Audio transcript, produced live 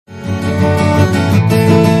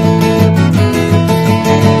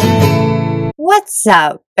What's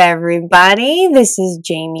up, everybody? This is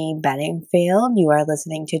Jayme Bedingfield. You are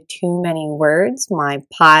listening to Too Many Words, my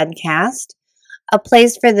podcast, a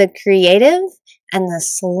place for the creative and the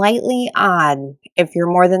slightly odd. If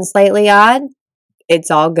you're more than slightly odd,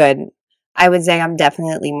 it's all good. I would say I'm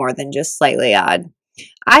definitely more than just slightly odd.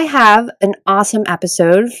 I have an awesome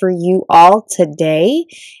episode for you all today.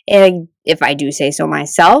 And if I do say so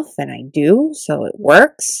myself, and I do, so it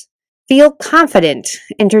works. Feel confident.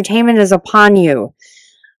 Entertainment is upon you.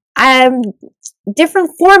 Different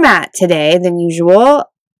format today than usual.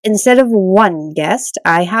 Instead of one guest,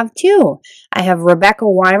 I have two. I have Rebecca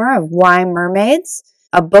Weimer of Why Mermaids,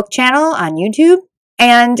 a book channel on YouTube,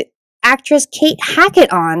 and actress Kate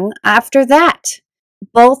Hackett on after that.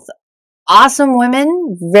 Both awesome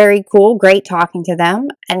women, very cool, great talking to them,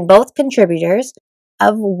 and both contributors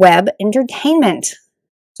of web entertainment.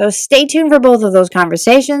 So stay tuned for both of those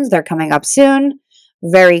conversations. They're coming up soon.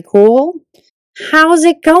 Very cool. How's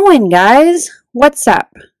it going, guys? What's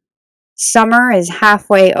up? Summer is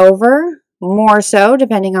halfway over, more so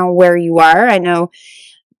depending on where you are. I know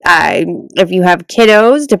if you have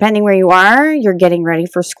kiddos, depending where you are, you're getting ready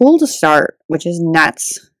for school to start, which is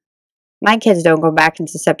nuts. My kids don't go back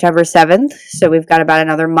until September 7th, so we've got about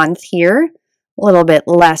another month here, a little bit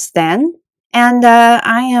less than. And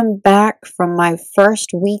I am back from my first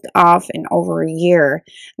week off in over a year.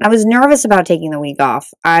 And I was nervous about taking the week off.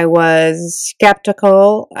 I was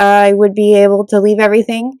skeptical I would be able to leave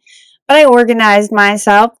everything. But I organized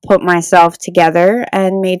myself, put myself together,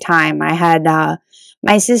 and made time. I had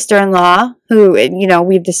my sister-in-law, who,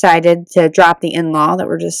 we've decided to drop the in-law, that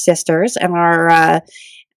we're just sisters. And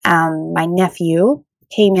my nephew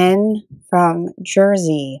came in from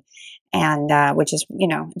Jersey. And which is,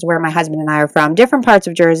 it's where my husband and I are from. Different parts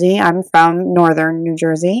of Jersey. I'm from northern New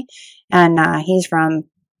Jersey, and he's from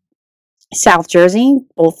South Jersey.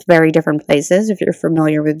 Both very different places. If you're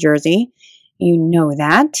familiar with Jersey, you know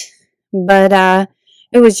that. But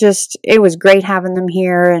it was great having them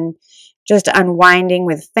here and just unwinding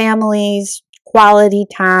with families, quality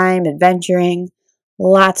time, adventuring,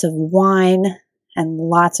 lots of wine and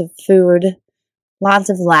lots of food, lots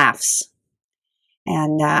of laughs.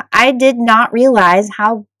 And I did not realize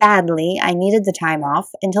how badly I needed the time off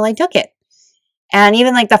until I took it. And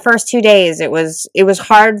even like the first 2 days, it was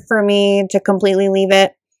hard for me to completely leave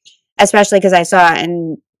it, especially because I saw,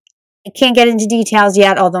 and I can't get into details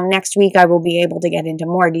yet, although next week I will be able to get into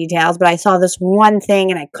more details. But I saw this one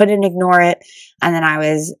thing and I couldn't ignore it. And then I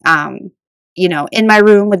was, in my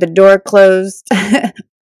room with the door closed.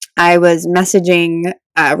 I was messaging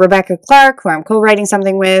Rebecca Clark, who I'm co-writing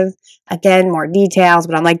something with. Again, more details,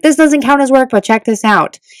 but I'm like, this doesn't count as work, but check this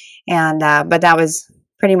out. And but that was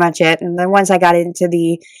pretty much it. And then once I got into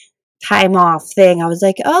the time off thing, I was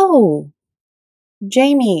like, oh,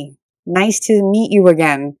 Jayme, nice to meet you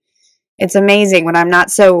again. It's amazing when I'm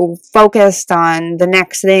not so focused on the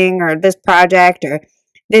next thing or this project or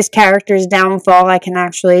this character's downfall, I can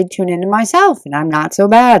actually tune into myself, and I'm not so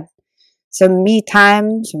bad. Some me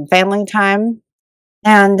time, some family time.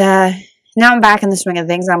 And now I'm back in the swing of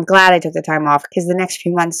things. I'm glad I took the time off because the next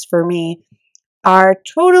few months for me are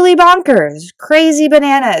totally bonkers, crazy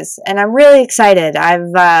bananas. And I'm really excited.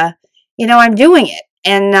 I'm doing it.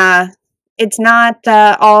 And it's not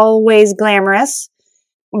always glamorous,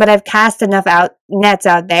 but I've cast enough nets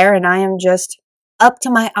out there, and I am just up to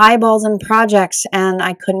my eyeballs in projects, and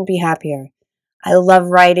I couldn't be happier. I love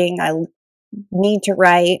writing. I need to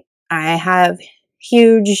write. I have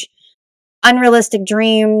huge, unrealistic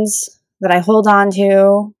dreams that I hold on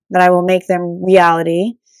to, that I will make them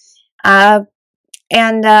reality. And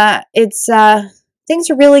it's things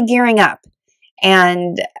are really gearing up.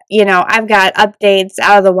 And, I've got updates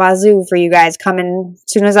out of the wazoo for you guys coming as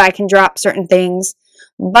soon as I can drop certain things.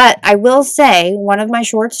 But I will say one of my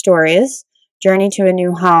short stories, Journey to a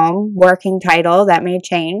New Home, working title, that may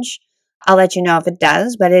change. I'll let you know if it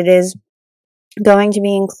does, but it is going to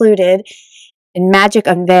be included in Magic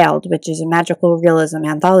Unveiled, which is a magical realism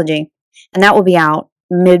anthology. And that will be out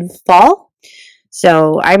mid-fall.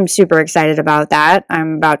 So I'm super excited about that.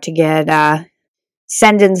 I'm about to get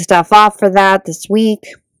sending stuff off for that this week.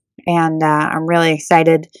 And I'm really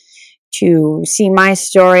excited to see my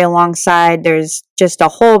story alongside. There's just a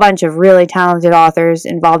whole bunch of really talented authors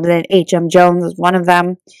involved in it. H.M. Jones is one of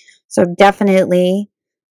them. So definitely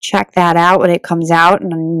check that out when it comes out.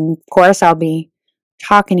 And of course, I'll be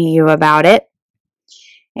talking to you about it.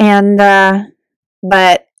 And,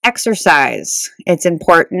 but exercise, it's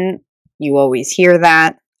important. You always hear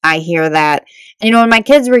that. I hear that. And, when my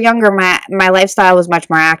kids were younger, my lifestyle was much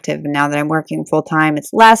more active. And now that I'm working full time,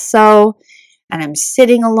 it's less so. And I'm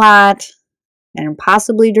sitting a lot. and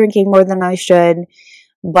possibly drinking more than I should.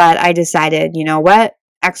 But I decided, you know what?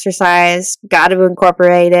 Exercise, got to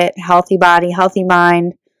incorporate it. Healthy body, healthy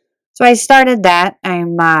mind. So I started that.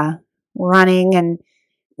 I'm running and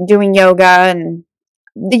doing yoga. And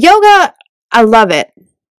the yoga, I love it.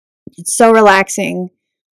 It's so relaxing.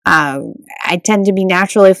 I tend to be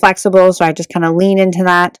naturally flexible, so I just kind of lean into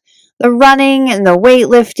that. The running and the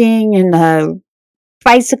weightlifting and the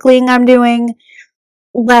bicycling I'm doing,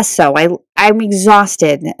 less so. I'm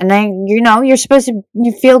exhausted, and you're supposed to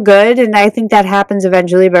you feel good, and I think that happens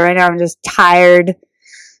eventually. But right now I'm just tired.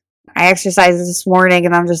 I exercised this morning,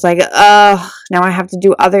 and I'm just like, ugh. Now I have to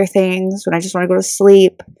do other things when I just want to go to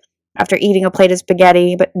sleep after eating a plate of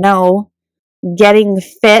spaghetti. But no, getting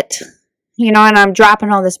fit, and I'm dropping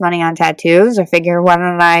all this money on tattoos. I figure, why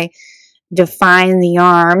don't I define the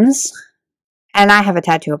arms? And I have a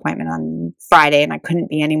tattoo appointment on Friday, and I couldn't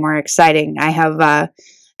be any more exciting. I have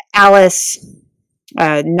Alice,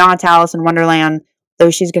 not Alice in Wonderland, though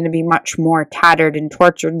she's going to be much more tattered and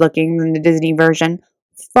tortured looking than the Disney version,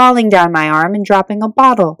 falling down my arm and dropping a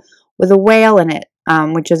bottle with a whale in it,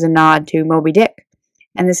 which is a nod to Moby Dick.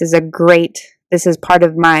 And this is part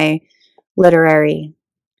of my literary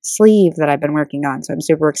sleeve that I've been working on, so I'm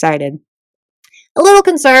super excited. A little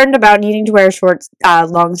concerned about needing to wear short,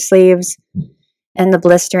 long sleeves in the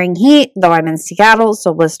blistering heat, though I'm in Seattle,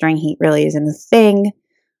 so blistering heat really isn't a thing.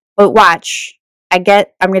 But watch, I'm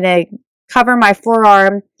going to cover my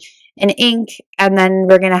forearm in ink, and then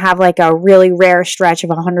we're going to have like a really rare stretch of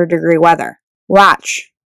 100-degree weather.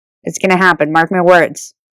 Watch. It's going to happen. Mark my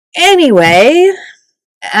words. Anyway,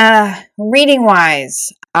 reading-wise,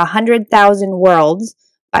 100,000 Worlds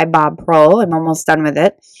by Bob Prohl. I'm almost done with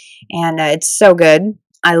it, and it's so good.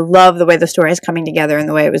 I love the way the story is coming together and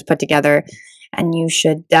the way it was put together, and you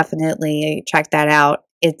should definitely check that out.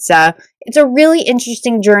 It's a really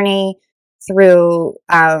interesting journey through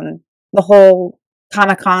the whole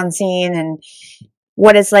Comic-Con scene and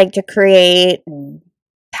what it's like to create, and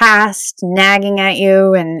past nagging at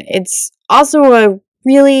you, and it's also a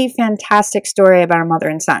really fantastic story about a mother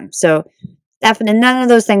and son. So definitely none of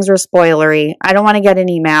those things were spoilery. I don't want to get an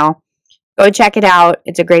email. Go check it out.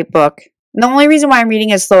 It's a great book. And the only reason why I'm reading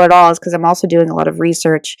it slow at all is because I'm also doing a lot of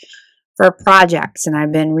research for projects, and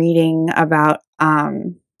I've been reading about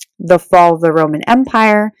the fall of the Roman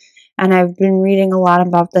Empire, and I've been reading a lot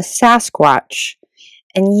about the Sasquatch.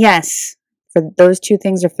 And yes, for those two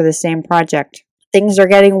things are for the same project. Things are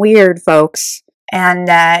getting weird, folks. And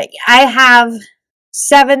I have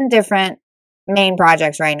 7 different main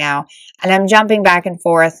projects right now, and I'm jumping back and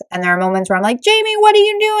forth, and there are moments where I'm like, Jayme, what are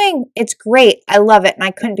you doing? It's great. I love it, and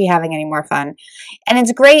I couldn't be having any more fun. And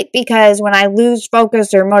it's great because when I lose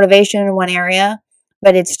focus or motivation in one area,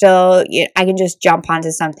 but it's still, I can just jump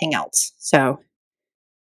onto something else. So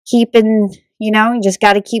you just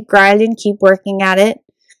got to keep grinding, keep working at it.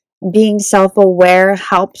 Being self-aware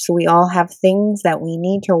helps. We all have things that we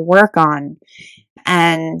need to work on.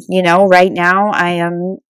 And, right now I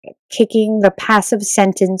am kicking the passive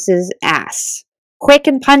sentences ass. Quick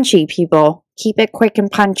and punchy, people. Keep it quick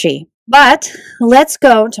and punchy. But let's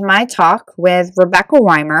go to my talk with Rebecca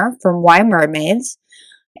Weimer from Why Mermaids.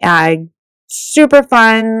 Super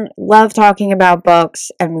fun. Love talking about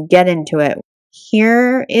books, and we get into it.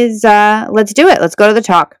 Here is, let's do it. Let's go to the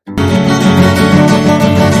talk.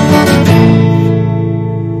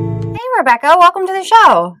 Hey, Rebecca. Welcome to the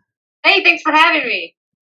show. Hey, thanks for having me.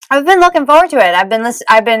 I've been looking forward to it. I've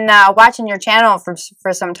been watching your channel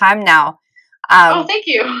for some time now. Oh, thank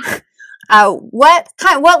you.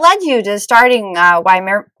 What led you to starting Why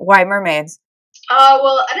Mermaids?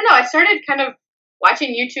 Well, I don't know. I started kind of watching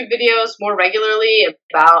YouTube videos more regularly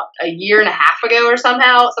about a year and a half ago or something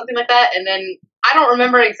like that. And then I don't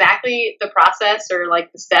remember exactly the process or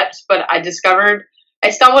like the steps, but I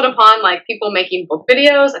stumbled upon like people making book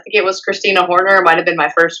videos. I think it was Christina Horner. Might have been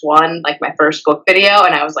my first one, like my first book video.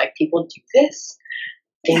 And I was like, people do this?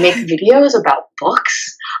 They make videos about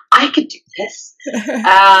books? I could do this.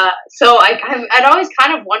 So I'd always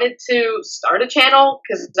kind of wanted to start a channel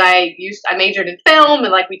because I majored in film,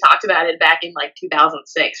 and like we talked about it back in like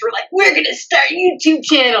 2006. We're like, we're going to start YouTube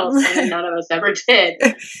channels. And then none of us ever did.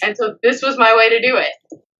 And so this was my way to do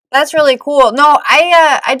it. That's really cool. No,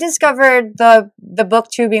 I discovered the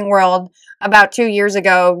booktubing world about 2 years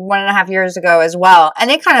ago, 1.5 years ago as well.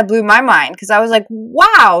 And it kind of blew my mind because I was like,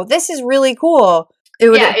 wow, this is really cool.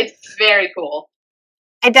 It's very cool.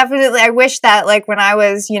 I wish that like when I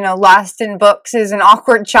was, lost in books as an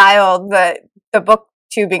awkward child, that the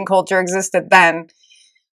booktubing culture existed then.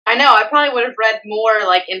 I know. I probably would have read more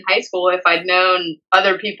like in high school if I'd known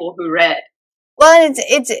other people who read. Well,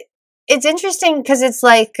 it's interesting because it's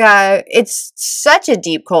like it's such a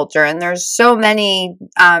deep culture, and there's so many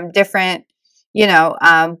different,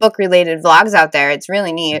 book related vlogs out there. It's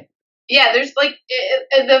really neat. Yeah, there's like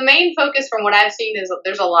the main focus from what I've seen is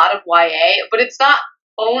there's a lot of YA, but it's not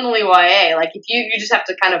only YA. Like if you just have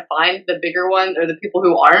to kind of find the bigger one or the people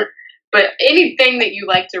who aren't. But anything that you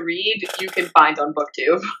like to read, you can find on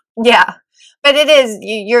BookTube. Yeah, but it is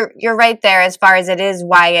you're right there as far as it is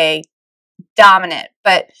YA dominant,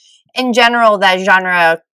 but in general, that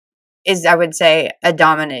genre is, I would say, a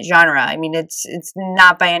dominant genre. I mean, it's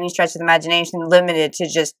not by any stretch of the imagination limited to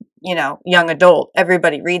just, young adult.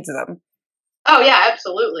 Everybody reads them. Oh yeah,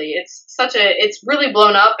 absolutely. It's really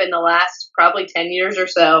blown up in the last probably 10 years or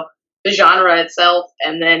so, the genre itself.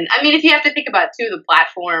 And then, I mean, if you have to think about too, the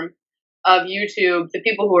platform of YouTube, the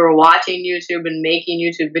people who are watching YouTube and making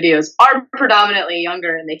YouTube videos are predominantly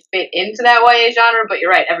younger and they fit into that YA genre, but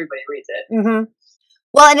you're right, everybody reads it. Mm-hmm.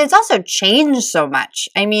 Well, and it's also changed so much.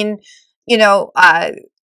 I mean, the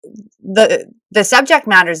subject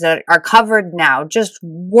matters that are covered now just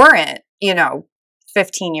weren't,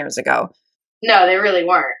 15 years ago. No, they really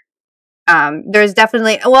weren't. There's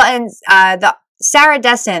definitely, and the Sarah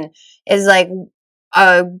Dessen is like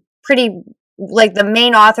a pretty, like the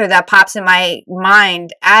main author that pops in my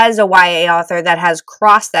mind as a YA author that has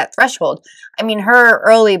crossed that threshold. I mean, her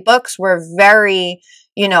early books were very,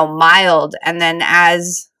 mild. And then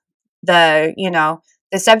as the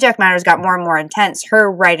subject matters got more and more intense,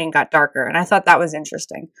 her writing got darker. And I thought that was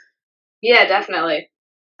interesting. Yeah, definitely.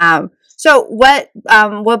 So what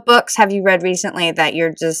books have you read recently that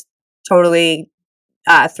you're just totally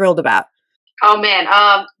thrilled about? Oh man,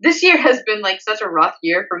 this year has been like such a rough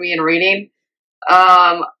year for me in reading.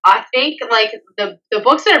 I think like the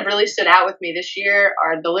books that have really stood out with me this year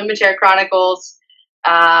are the Lumiere Chronicles,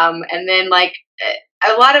 and then like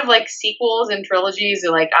a lot of like sequels and trilogies.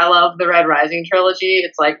 And like I love the Red Rising trilogy.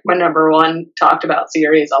 It's like my #1 talked about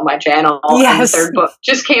series on my channel. Yes. And the third book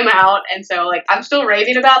just came out, and so like I'm still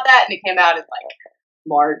raving about that. And it came out in like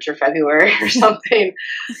March or February or something.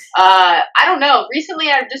 I don't know. Recently,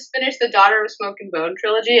 I've just finished the Daughter of Smoke and Bone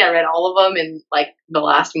trilogy. I read all of them in like the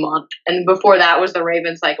last month, and before that was the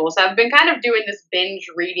Raven Cycle. So I've been kind of doing this binge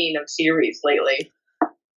reading of series lately.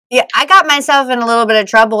 Yeah, I got myself in a little bit of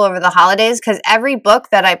trouble over the holidays because every book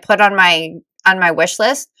that I put on my wish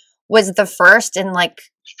list was the first in like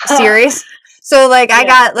series. So like I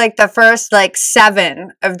got like the first like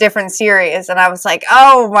 7 of different series, and I was like,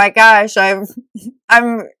 oh my gosh, I'm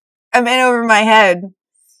in over my head.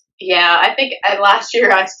 Yeah, I think last year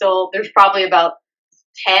there's probably about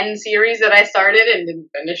 10 series that I started and didn't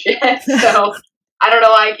finish yet. So I don't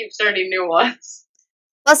know why I keep starting new ones.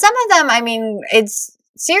 Well, some of them, I mean,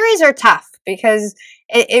 series are tough because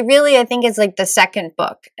it really, I think, is like the second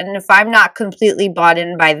book. And if I'm not completely bought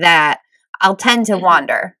in by that, I'll tend to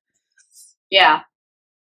wander. Yeah.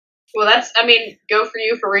 Well, go for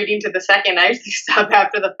you for reading to the second. I usually stop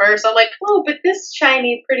after the first. I'm like, oh, but this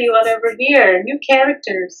shiny, pretty one over here. New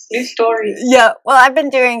characters, new stories. Yeah. Well, I've been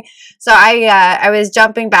doing, so I was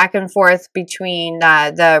jumping back and forth between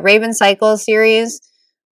the Raven Cycle series,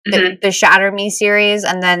 the Shatter Me series,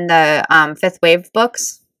 and then the Fifth Wave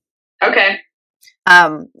books. Okay.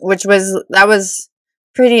 That was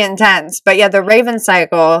pretty intense. But yeah, the Raven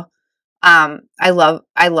Cycle, I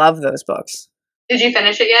love those books. Did you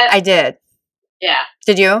finish it yet? I did. Yeah.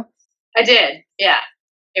 Did you? I did. Yeah.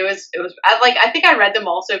 It was. I think I read them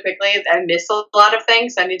all so quickly. I missed a lot of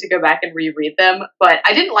things. So I need to go back and reread them. But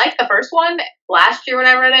I didn't like the first one last year when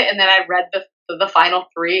I read it, and then I read the final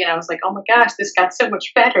 3, and I was like, oh my gosh, this got so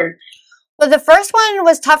much better. Well, the first one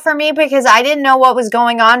was tough for me because I didn't know what was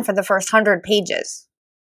going on for the first 100 pages.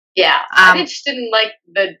 Yeah, I just didn't like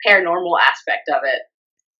the paranormal aspect of it.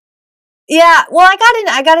 Yeah, well,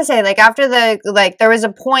 I gotta say, like, after there was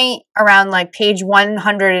a point around, like, page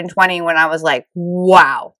 120 when I was like,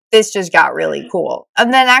 wow, this just got really cool.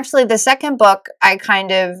 And then, actually, the second book, I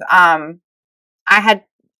kind of,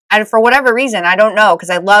 for whatever reason, I don't know, because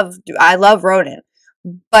I love Rodin,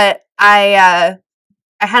 but I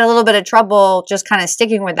had a little bit of trouble just kind of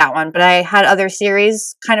sticking with that one, but I had other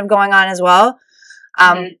series kind of going on as well.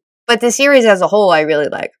 But the series as a whole, I really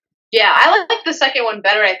like. Yeah, I liked the second one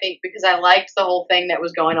better, I think, because I liked the whole thing that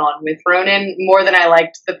was going on with Ronan more than I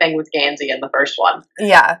liked the thing with Gansey in the first one.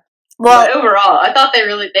 Yeah. Well, but overall, I thought they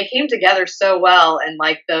came together so well, and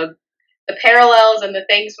like the parallels and the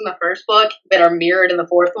things from the first book that are mirrored in the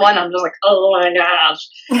fourth one, I'm just like, oh my gosh.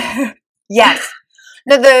 Yes.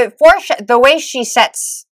 The way she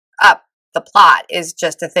sets up the plot is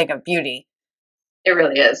just a thing of beauty. It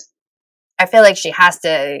really is. I feel like she has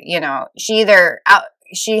to, she either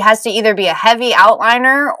she has to either be a heavy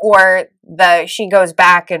outliner or she goes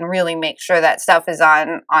back and really makes sure that stuff is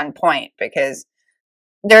on point, because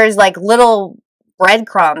there's like little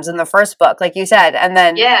breadcrumbs in the first book, like you said, and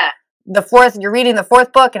then you're reading the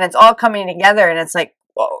fourth book and it's all coming together, and it's like,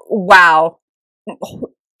 wow,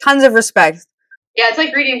 tons of respect. Yeah, it's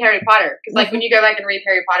like reading Harry Potter, because like when you go back and read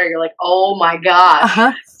Harry Potter, you're like, oh my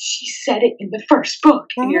gosh, she said it in the first book,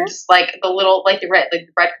 and you're just like the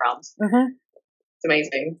breadcrumbs. It's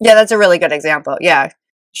amazing. Yeah, that's a really good example. Yeah,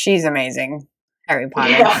 she's amazing, Harry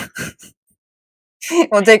Potter. Yeah.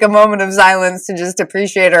 We'll take a moment of silence to just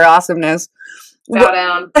appreciate her awesomeness. Bow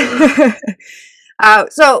down.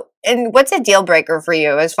 So, and what's a deal breaker for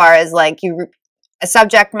you as far as like a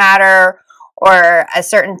subject matter or a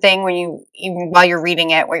certain thing even while you're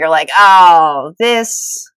reading it where you're like, oh,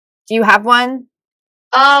 this? Do you have one?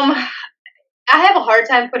 I have a hard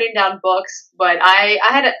time putting down books, but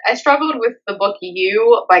I struggled with the book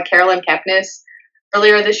You by Carolyn Kepnes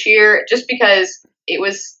earlier this year, just because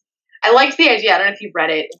I liked the idea. I don't know if you've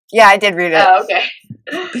read it. Yeah, I did read it. Oh, okay.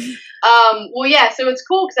 Well, yeah, so it's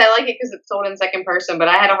cool because I like it because it's told in second person, but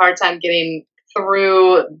I had a hard time getting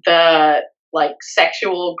through the like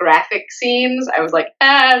sexual graphic scenes. I was like,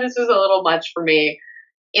 this is a little much for me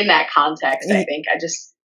in that context. I think I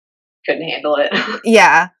just couldn't handle it.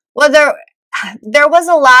 Yeah. Well, there was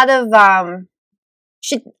a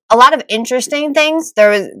lot of interesting things. There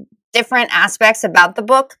was different aspects about the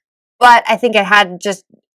book, but I think I had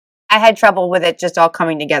trouble with it just all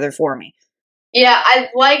coming together for me. Yeah, I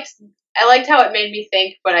liked how it made me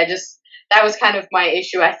think, but that was kind of my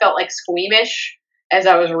issue. I felt like squeamish as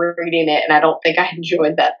I was reading it, and I don't think I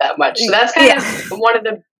enjoyed that much. So that's kind of one of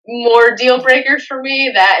the more deal breakers for me,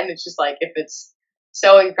 and it's just like, if it's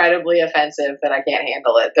so incredibly offensive that I can't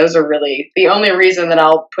handle it. Those are really the only reason that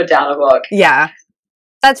I'll put down a book. Yeah,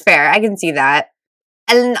 that's fair. I can see that.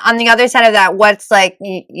 And on the other side of that, what's like,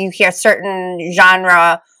 you hear certain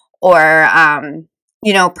genre or,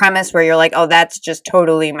 premise where you're like, oh, that's just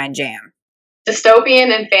totally my jam?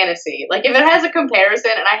 Dystopian and fantasy. Like, if it has a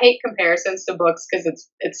comparison, and I hate comparisons to books because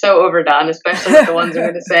it's so overdone, especially with the ones I'm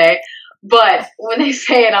going to say. But when they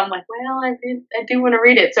say it, I'm like, well, I do want to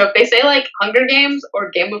read it. So if they say like Hunger Games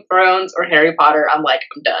or Game of Thrones or Harry Potter, I'm like,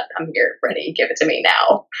 I'm done. I'm here, ready. Give it to me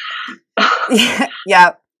now.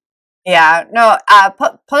 Yeah. No,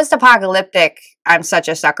 post-apocalyptic, I'm such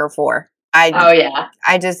a sucker for. I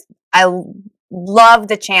love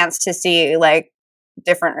the chance to see like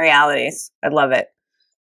different realities. I love it.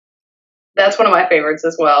 That's one of my favorites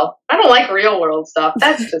as well. I don't like real world stuff.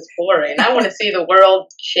 That's just boring. I want to see the world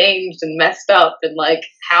changed and messed up and like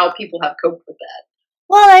how people have coped with that.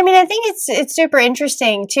 Well, I mean, I think it's super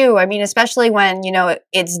interesting too. I mean, especially when,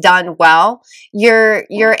 it's done well, you're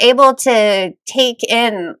able to take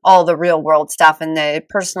in all the real world stuff and the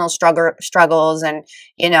personal struggles and,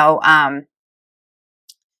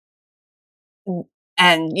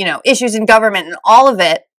 issues in government and all of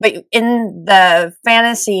it. But in the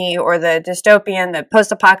fantasy or the dystopian, the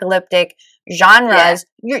post-apocalyptic genres,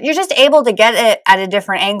 you're just able to get it at a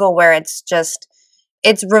different angle where it's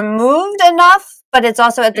removed enough, but it's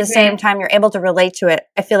also at the same time you're able to relate to it,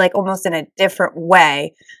 I feel like, almost in a different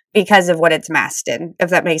way because of what it's masked in, if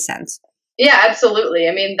that makes sense. Yeah, absolutely.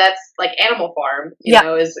 I mean, that's like Animal Farm,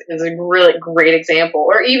 is a really great example.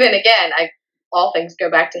 Or even, again, all things go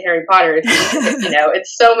back to Harry Potter.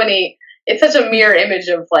 It's such a mirror image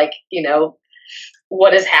of like,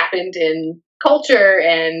 what has happened in culture,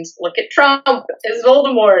 and look at Trump as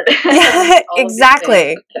Voldemort.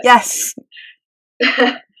 Exactly. Yes.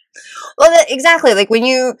 Well, exactly. Like when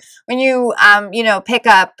you pick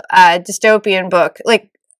up a dystopian book,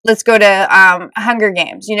 like let's go to Hunger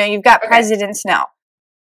Games. You've got President Snow.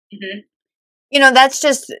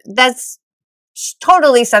 That's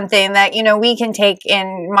totally something that we can take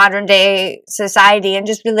in modern day society and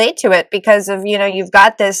just relate to it because of you've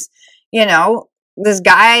got this this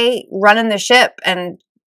guy running the ship and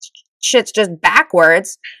shit's just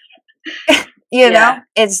backwards.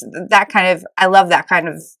 It's that kind of, I love that kind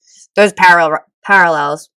of, those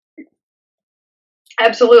parallels.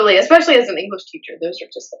 Absolutely, especially as an English teacher, those are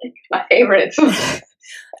just like my favorites.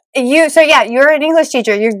 You're an English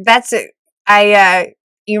teacher.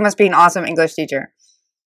 You must be an awesome English teacher.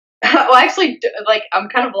 Well, actually, like, I'm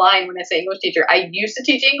kind of lying when I say English teacher. I used to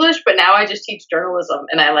teach English, but now I just teach journalism,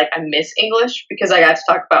 and I miss English because I got to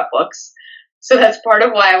talk about books. So that's part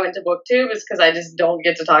of why I went to BookTube, is because I just don't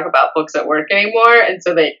get to talk about books at work anymore, and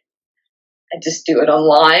so I just do it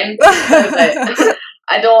online.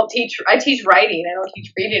 I don't teach. I teach writing. I don't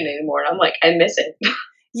teach reading anymore, and I'm like, I miss it.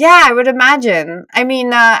 Yeah, I would imagine. I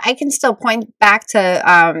mean, I can still point back to,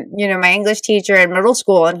 my English teacher in middle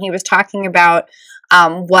school, and he was talking about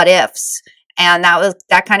what ifs. And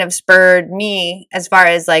that kind of spurred me as far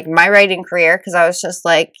as like my writing career, because I was just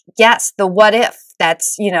like, yes, the what if.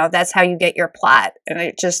 That's how you get your plot. And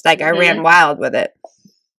it just like I ran wild with it.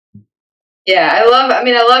 Yeah, I love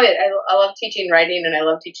it. I love teaching writing, and I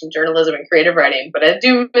love teaching journalism and creative writing, but I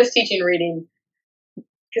do miss teaching reading,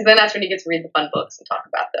 because then that's when you get to read the fun books and talk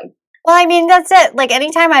about them. Well, I mean, that's it. Like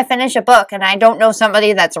anytime I finish a book and I don't know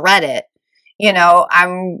somebody that's read it,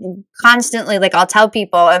 I'm constantly like, I'll tell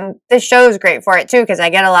people, and this show is great for it too, because I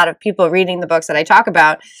get a lot of people reading the books that I talk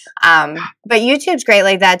about. But YouTube's great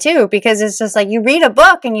like that too, because it's just like you read a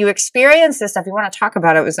book and you experience this stuff. You want to talk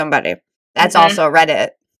about it with somebody that's also read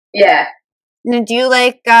it. Yeah. Now, do you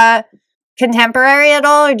like contemporary at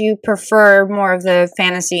all, or do you prefer more of the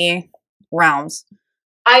fantasy realms?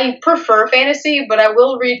 I prefer fantasy, but I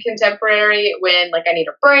will read contemporary when like I need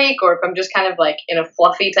a break, or if I'm just kind of like in a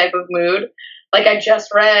fluffy type of mood. Like I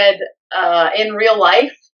just read In Real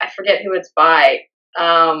Life. I forget who it's by.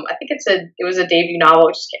 I think it was a debut novel,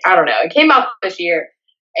 which I don't know. It came out this year,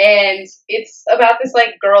 and it's about this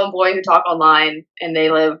like girl and boy who talk online, and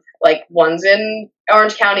they live like one's in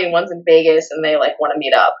Orange County and one's in Vegas, and they like want to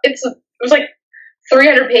meet up. It was like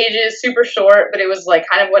 300 pages, super short, but it was like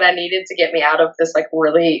kind of what I needed to get me out of this like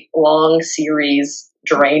really long series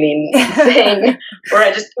draining thing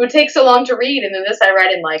where it would take so long to read. And then this I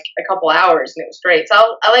read in like a couple hours, and it was great. So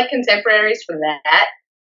I like contemporaries for that,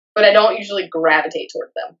 but I don't usually gravitate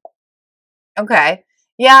toward them. Okay.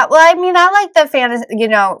 Yeah. Well, I mean, I like the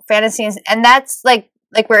fantasies, and that's like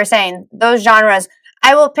we were saying, those genres,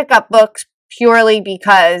 I will pick up books purely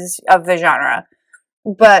because of the genre.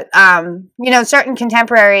 But certain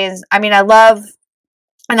contemporaries, I mean, I love,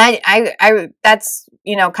 and I that's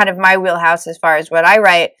kind of my wheelhouse as far as what I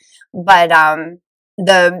write. But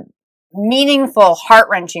the meaningful,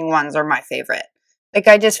 heart-wrenching ones are my favorite. Like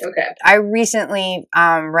I recently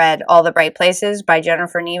read All the Bright Places by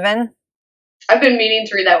Jennifer Niven. I've been meaning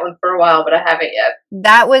to read that one for a while, but I haven't yet.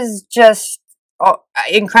 That was just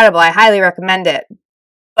incredible. I highly recommend it.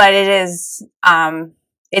 But it is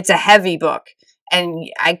it's a heavy book. And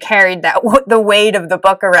I carried the weight of the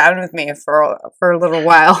book around with me for a little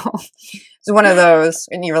while. It's one of those,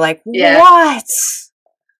 and you were like, "What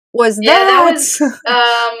was that?"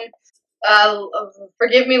 That was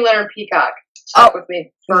Forgive Me, Leonard Peacock. Stuck with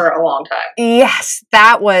me for a long time. Yes,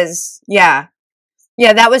 that was that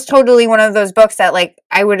was totally one of those books that like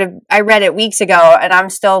I read it weeks ago, and I'm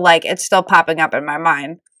still like it's still popping up in my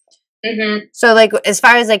mind. Mm-hmm. So, like, as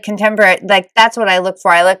far as, like, contemporary, like, that's what I look for.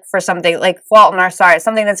 I look for something, like, Fault in Our Stars,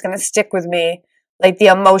 something that's going to stick with me, like,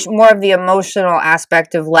 more of the emotional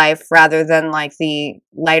aspect of life rather than, like, the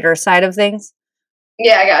lighter side of things.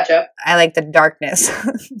 Yeah, I gotcha. I like the darkness.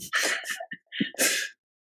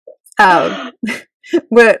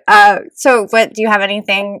 So, do you have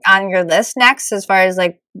anything on your list next as far as,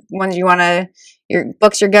 like, ones your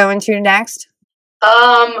books you're going to next?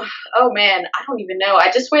 Oh man, I don't even know.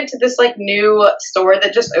 I just went to this like new store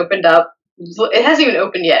that just opened up. It hasn't even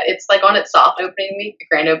opened yet. It's like on its soft opening week. The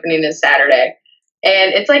grand opening is Saturday,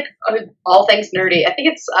 and it's like all things nerdy. I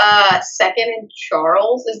think it's Second and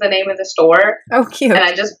Charles is the name of the store. Oh, cute. And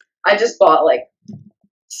I just bought like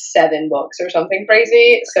 7 books or something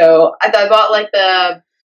crazy. So I bought like the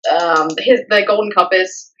Golden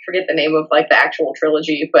Compass. I forget the name of like the actual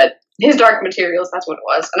trilogy, but His Dark Materials, that's what it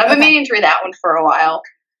was. And I've been meaning to read that one for a while.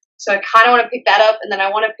 So I kind of want to pick that up. And then I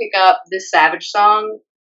want to pick up This Savage Song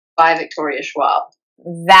by Victoria Schwab.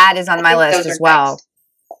 That is on my list as well. Next.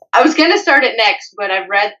 I was going to start it next, but I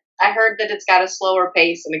heard that it's got a slower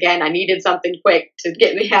pace. And again, I needed something quick to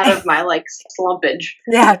get me out of my like slumpage.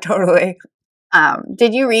 Yeah, totally.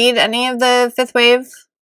 Did you read any of the Fifth Wave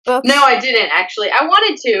books? No, I didn't actually. I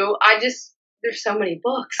wanted to. There's so many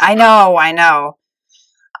books. I know.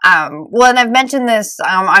 Well, and I've mentioned this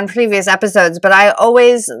on previous episodes, but I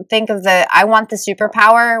always think of I want the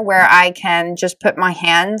superpower where I can just put my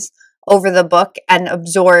hands over the book and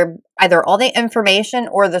absorb either all the information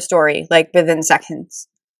or the story, like within seconds.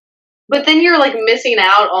 But then you're like missing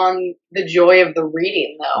out on the joy of the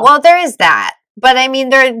reading, though. Well, there is that. But I mean,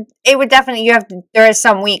 there is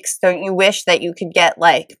some weeks, don't you wish that you could get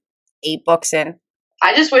like 8 books in?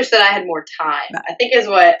 I just wish that I had more time. I think is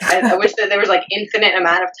what I wish that there was like infinite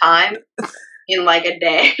amount of time in like a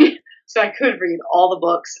day, so I could read all the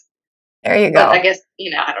books. There you go. But I guess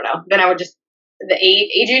I don't know. Then I would just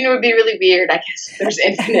aging would be really weird. I guess if there's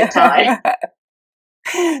infinite time.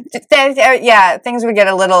 Yeah, things would get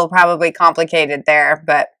a little probably complicated there,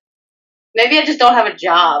 but Maybe I just don't have a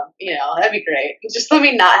job. That'd be great. Just let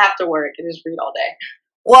me not have to work and just read all day.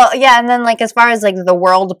 Well, yeah, and then as far as the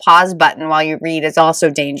world pause button while you read is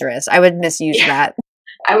also dangerous. I would misuse that.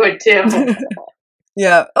 I would too.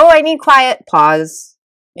 Yeah. Oh, I need quiet. Pause.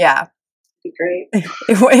 Yeah. Be great.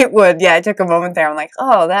 It would. Yeah, I took a moment there. I'm like,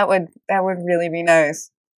 oh, that would really be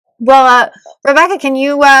nice. Well, Rebecca, can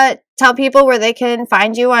you tell people where they can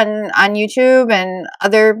find you on YouTube and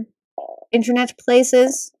other internet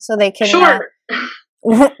places so they can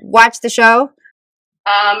watch the show?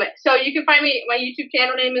 So you can find me. My YouTube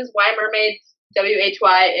channel name is Why Mermaids. WhyMermaids,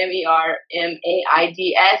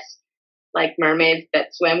 like mermaids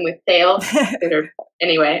that swim with tails.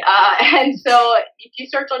 Anyway, and so if you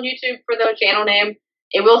search on YouTube for the channel name,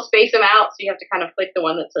 it will space them out. So you have to kind of click the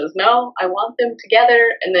one that says, no, I want them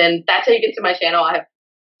together. And then that's how you get to my channel. I have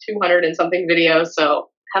 200 and something videos. So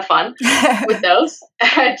have fun with those.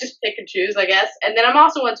 Just pick and choose, I guess. And then I'm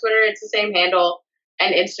also on Twitter. It's the same handle,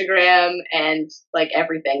 and Instagram, and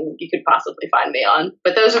everything you could possibly find me on.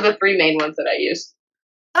 But those are the 3 main ones that I use.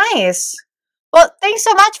 Nice. Well, thanks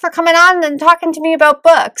so much for coming on and talking to me about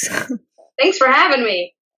books. Thanks for having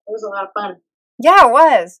me. It was a lot of fun. Yeah, it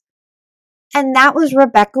was. And that was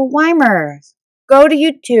Rebecca Weimer. Go to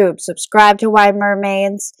YouTube, subscribe to Why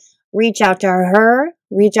Mermaids, reach out to her,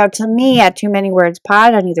 reach out to me at Too Many Words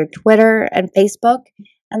Pod on either Twitter and Facebook,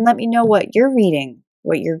 and let me know what you're reading,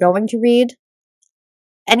 what you're going to read,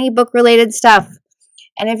 any book-related stuff.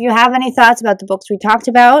 And if you have any thoughts about the books we talked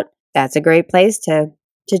about, that's a great place to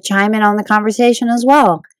chime in on the conversation as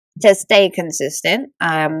well. To stay consistent,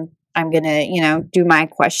 I'm going to, do my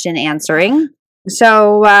question answering.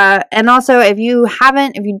 So, and also if you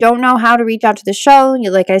don't know how to reach out to the show,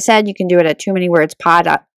 like I said, you can do it at Too Many Words Pod,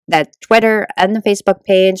 that Twitter and the Facebook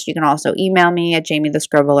page. You can also email me at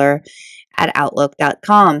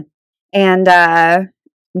jamethescribbler@outlook.com. And,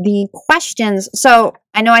 the questions. So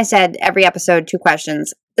I know I said every episode 2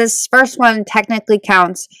 questions. This first one technically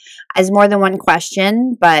counts as more than one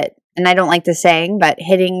question, and I don't like the saying, but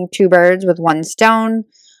hitting 2 birds with 1 stone.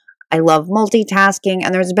 I love multitasking,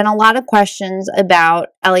 and there's been a lot of questions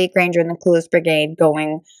about Elliot Granger and the Clueless Brigade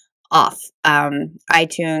going off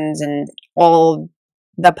iTunes and all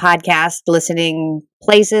the podcast listening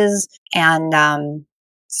places, and I've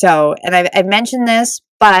mentioned this,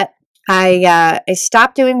 but I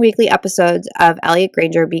stopped doing weekly episodes of Elliot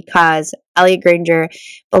Granger because Elliot Granger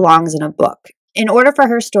belongs in a book. In order for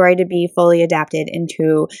her story to be fully adapted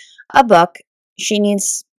into a book, she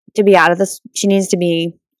needs to be she needs to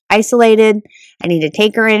be isolated. I need to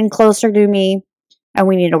take her in closer to me, and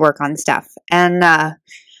we need to work on stuff. And I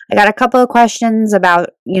got a couple of questions about,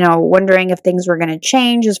 wondering if things were going to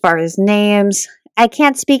change as far as names. I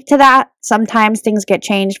can't speak to that. Sometimes things get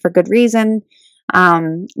changed for good reason.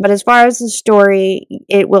 But as far as the story,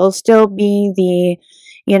 it will still be the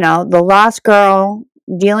lost girl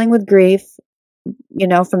dealing with grief,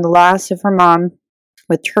 from the loss of her mom,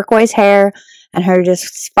 with turquoise hair and her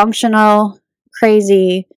dysfunctional,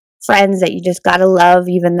 crazy friends that you just gotta love,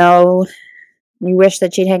 even though you wish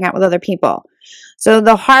that she'd hang out with other people. So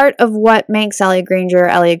the heart of what makes Elliot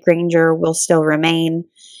Granger will still remain.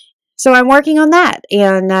 So I'm working on that.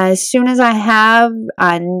 And as soon as I have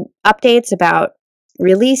updates about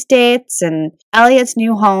release dates and Elliot's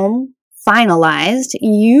new home finalized,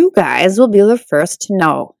 you guys will be the first to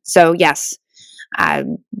know. So yes, I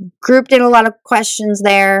grouped in a lot of questions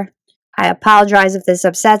there. I apologize if this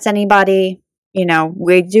upsets anybody.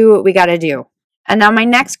 We do what we got to do. And now my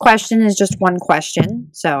next question is just 1 question.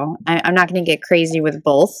 So I'm not going to get crazy with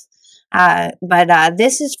both. But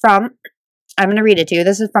this is from, I'm going to read it to you.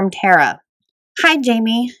 This is from Tara. Hi,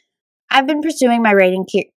 Jayme. I've been pursuing my writing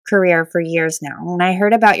career for years now, and I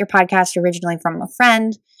heard about your podcast originally from a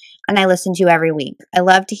friend, and I listen to you every week. I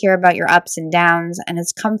love to hear about your ups and downs, and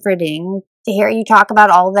it's comforting to hear you talk about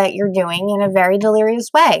all that you're doing in a very delirious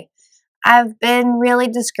way. I've been really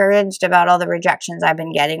discouraged about all the rejections I've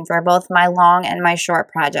been getting for both my long and my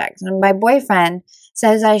short projects, and my boyfriend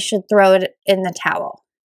says I should throw it in the towel.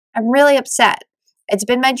 I'm really upset. It's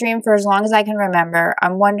been my dream for as long as I can remember.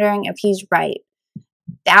 I'm wondering if he's right.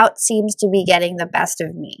 Doubt seems to be getting the best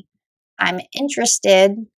of me. I'm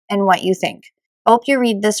interested in what you think. Hope you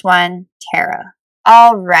read this one, Tara.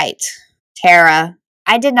 All right, Tara.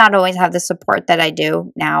 I did not always have the support that I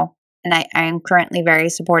do now, and I am currently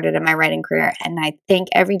very supported in my writing career, and I thank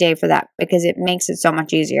every day for that because it makes it so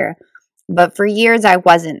much easier. But for years, I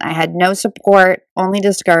wasn't. I had no support, only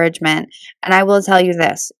discouragement, and I will tell you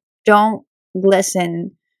this. Don't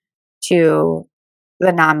listen to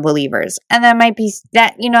the non-believers. And that might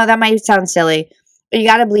sound silly, but you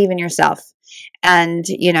got to believe in yourself. And,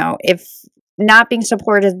 if not being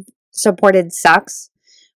supported supported sucks.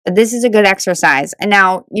 But this is a good exercise. And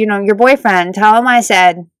now, your boyfriend, tell him I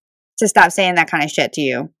said to stop saying that kind of shit to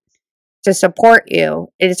you, to support you.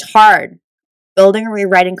 It is hard. Building a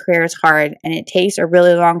rewriting career is hard, and it takes a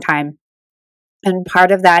really long time. And part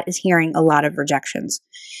of that is hearing a lot of rejections.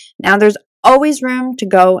 Now, there's always room to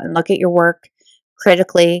go and look at your work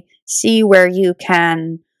critically, see where you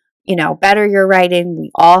can, better your writing. We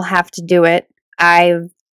all have to do it. I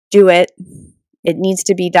do it. It needs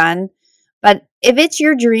to be done. But if it's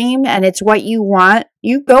your dream and it's what you want,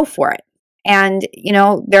 you go for it. And,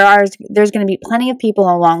 there's going to be plenty of people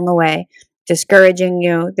along the way discouraging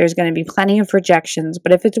you. There's going to be plenty of rejections.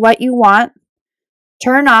 But if it's what you want,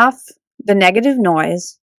 turn off the negative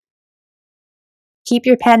noise, keep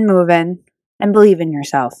your pen moving, and believe in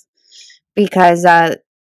yourself. Because,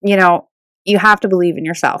 you have to believe in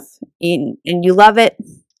yourself. And you love it,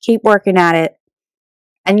 keep working at it,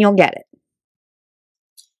 and you'll get it.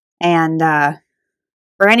 And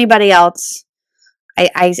for anybody else,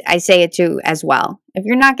 I say it too as well. If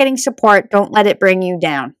you're not getting support, don't let it bring you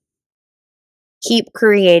down. Keep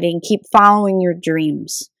creating, keep following your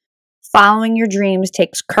dreams. Following your dreams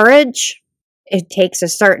takes courage. It takes a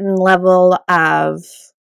certain level of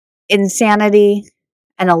insanity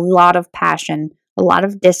and a lot of passion, a lot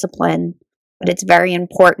of discipline, but it's very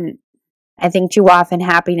important. I think too often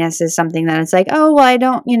happiness is something that it's like, oh, well, I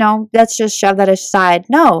don't, let's just shove that aside.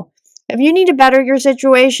 No, if you need to better your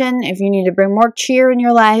situation, if you need to bring more cheer in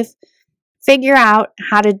your life, figure out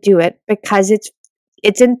how to do it because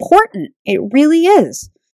it's important. It really is.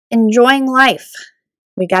 Enjoying life.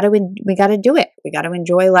 We got to do it. We got to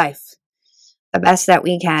enjoy life the best that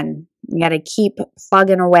we can. We got to keep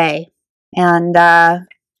plugging away. And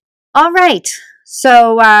all right.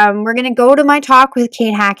 So we're going to go to my talk with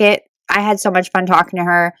Kate Hackett. I had so much fun talking to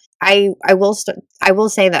her. I will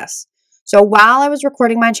say this. So while I was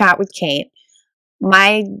recording my chat with Kate,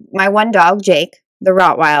 my one dog, Jake, the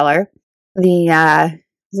Rottweiler, the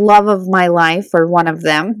love of my life, or one of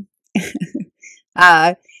them,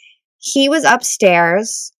 he was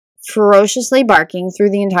upstairs ferociously barking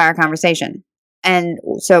through the entire conversation. And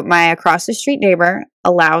so my across the street neighbor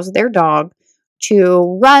allows their dog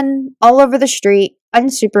to run all over the street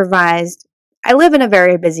unsupervised. I live in a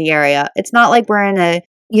very busy area. It's not like we're in a,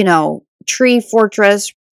 tree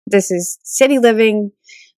fortress. This is city living.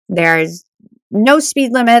 There's no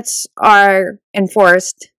speed limits are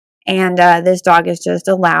enforced. And this dog is just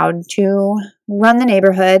allowed to run the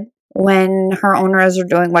neighborhood when her owners are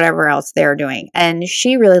doing whatever else they're doing. And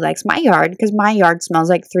she really likes my yard because my yard smells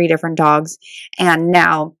like 3 different dogs. And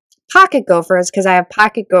now pocket gophers, because I have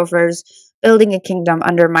pocket gophers building a kingdom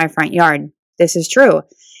under my front yard. This is true.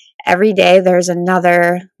 Every day there's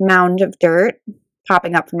another mound of dirt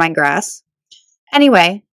popping up from my grass.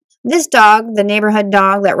 Anyway, this dog, the neighborhood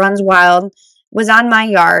dog that runs wild, was on my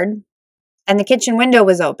yard and the kitchen window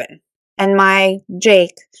was open. And my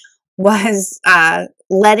Jake was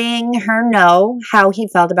letting her know how he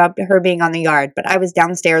felt about her being on the yard. But I was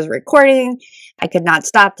downstairs recording. I could not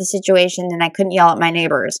stop the situation and I couldn't yell at my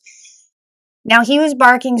neighbors. Now he was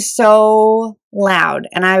barking so loud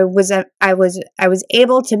and I was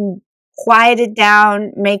able to quiet it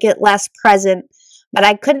down, make it less present, but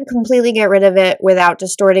I couldn't completely get rid of it without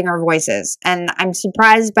distorting our voices. And I'm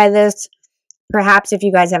surprised by this. Perhaps if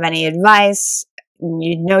you guys have any advice,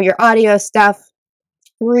 your audio stuff,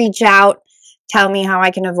 reach out, tell me how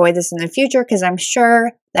I can avoid this in the future, because I'm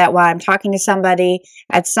sure that while I'm talking to somebody,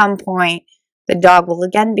 at some point, the dog will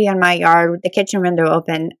again be in my yard with the kitchen window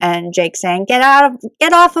open and Jake saying, get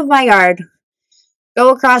off of my yard. Go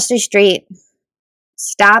across the street.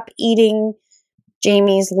 Stop eating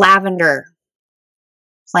Jayme's lavender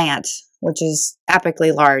plant, which is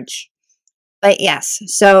epically large. But yes,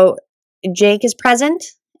 so Jake is present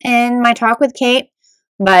in my talk with Kate,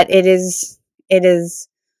 but it is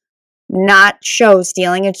not show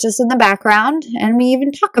stealing. It's just in the background and we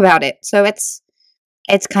even talk about it. So it's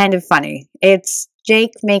kind of funny. It's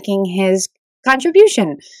Jake making his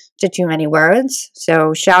contribution to Too Many Words.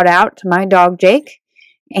 So shout out to my dog, Jake.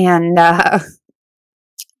 And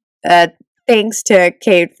thanks to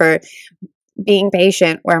Kate for being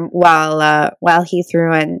patient while he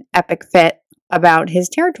threw an epic fit about his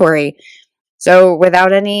territory. So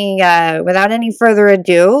without any further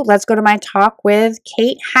ado, let's go to my talk with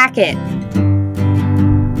Kate Hackett.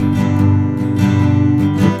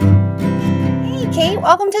 Kate,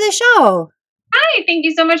 welcome to the show. Hi, thank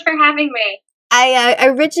you so much for having me. I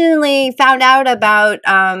originally found out about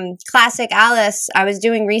Classic Alice. I was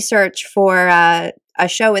doing research for a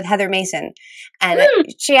show with Heather Mason, and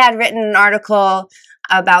she had written an article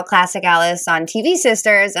about Classic Alice on TV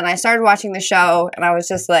Sisters, and I started watching the show, and I was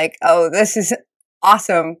just like, oh, this is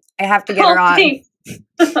awesome. I have to get her on.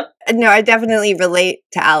 No, I definitely relate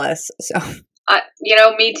to Alice. So,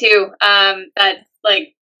 me too.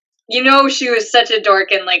 She was such a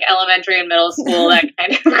dork in like elementary and middle school, that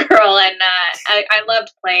kind of girl, and I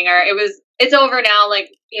loved playing her. It's over now. Like,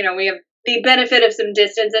 we have the benefit of some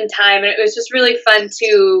distance and time, and it was just really fun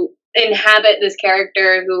to inhabit this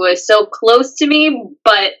character who was so close to me,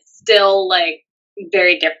 but still like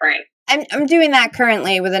very different. I'm doing that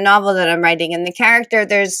currently with a novel that I'm writing, and the character,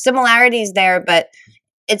 there's similarities there, but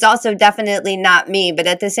it's also definitely not me. But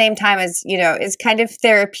at the same time, it's kind of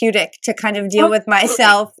therapeutic to kind of deal with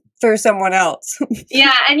myself through someone else.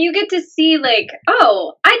 Yeah, and you get to see like,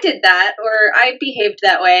 oh, I did that, or I behaved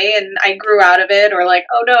that way, and I grew out of it, or like,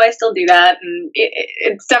 oh no, I still do that, and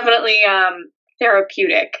it's definitely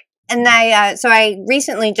therapeutic. And I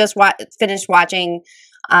recently just finished watching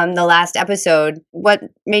the last episode. What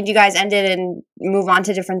made you guys end it and move on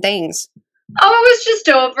to different things? Oh, it was just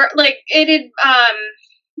over. Like it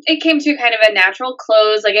came to kind of a natural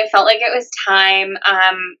close. Like, it felt like it was time.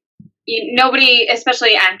 Nobody,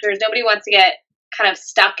 especially actors, nobody wants to get kind of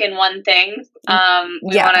stuck in one thing. We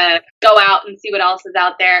want to go out and see what else is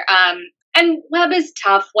out there. And web is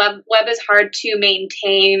tough. Web is hard to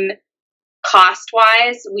maintain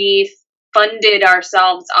cost-wise. We funded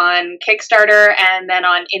ourselves on Kickstarter and then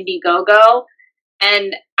on Indiegogo.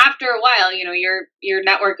 And after a while, your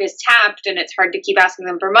network is tapped, and it's hard to keep asking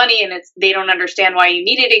them for money, and they don't understand why you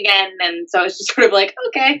need it again. And so it's just sort of like,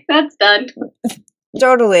 okay, that's done.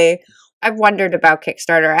 Totally. I've wondered about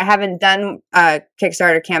Kickstarter. I haven't done a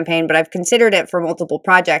Kickstarter campaign, but I've considered it for multiple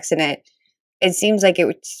projects, and it seems like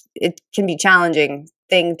it can be challenging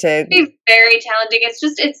thing to be very challenging.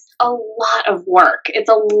 It's a lot of work. It's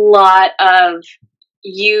a lot of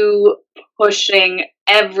you pushing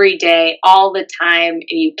every day, all the time, and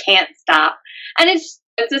you can't stop. And it's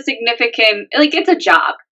a significant, like, it's a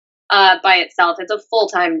job by itself. It's a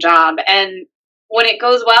full-time job. And when it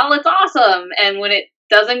goes well, it's awesome. And when it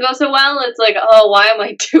doesn't go so well, it's like, oh, why am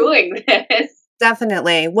I doing this?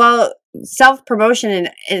 Definitely. Well, self-promotion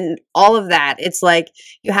and all of that, it's like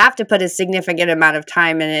you have to put a significant amount of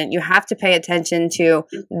time in it. You have to pay attention to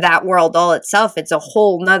that world all itself. It's a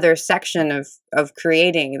whole nother section of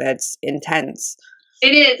creating that's intense.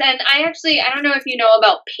 It is. And I don't know if you know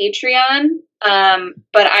about Patreon,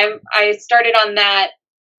 but I started on that,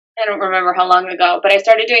 I don't remember how long ago, but I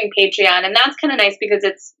started doing Patreon, and that's kind of nice because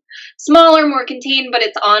it's smaller, more contained, but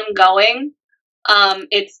it's ongoing.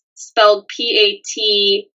 It's spelled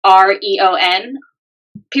Patreon.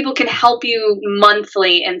 People can help you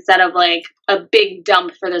monthly instead of like a big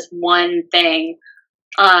dump for this one thing.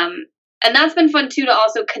 And that's been fun too, to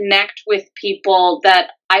also connect with people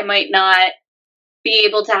that I might not be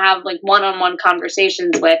able to have like one-on-one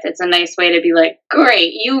conversations with. It's a nice way to be like,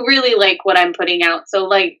 great, you really like what I'm putting out. So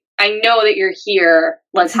like, I know that you're here.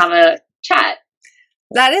 Let's have a chat.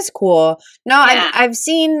 That is cool. No, Yeah. I've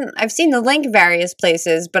seen the link various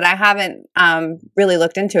places, but I haven't really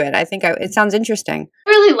looked into it. I think it sounds interesting. I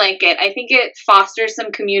really like it. I think it fosters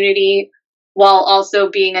some community while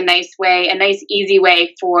also being a nice, easy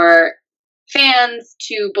way for fans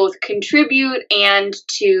to both contribute and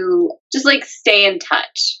to just like stay in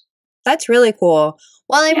touch. That's really cool.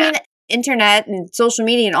 Well, I mean, internet and social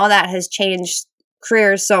media and all that has changed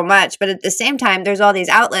careers so much, but at the same time there's all these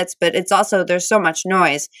outlets, but it's also there's so much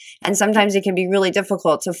noise, and sometimes it can be really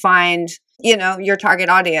difficult to find your target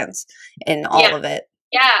audience in all of it.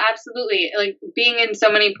 Yeah, absolutely. Like being in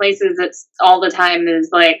so many places it's all the time is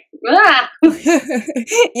like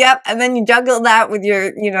Yep. And then you juggle that with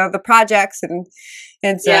your the projects, and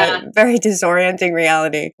it's a very disorienting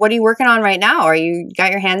reality. What are you working on right now? Are you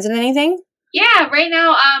got your hands in anything? Yeah, right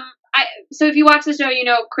now so if you watch the show,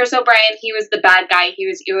 Chris O'Brien, he was the bad guy. He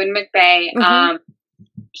was Ewan McVeigh. Mm-hmm.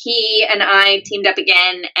 He and I teamed up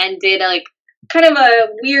again and did like kind of a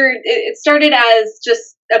weird, it started as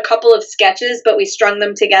just a couple of sketches, but we strung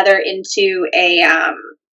them together into a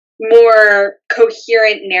more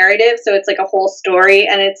coherent narrative. So it's like a whole story,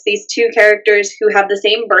 and it's these two characters who have the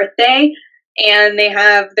same birthday, and they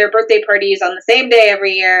have their birthday parties on the same day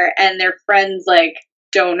every year, and their friends like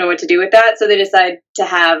don't know what to do with that, so they decide to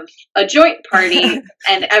have a joint party,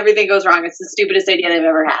 and everything goes wrong. It's the stupidest idea they've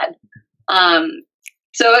ever had.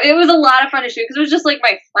 So it was a lot of fun to shoot because it was just like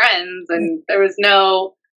my friends, and there was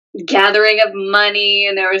no gathering of money,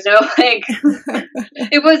 and there was no like.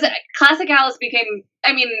 It was Classic Alice became,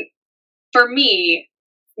 I mean, for me,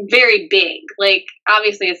 very big. Like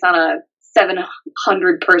obviously, it's not a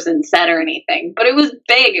 700-person set or anything, but it was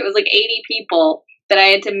big. It was like 80 people that I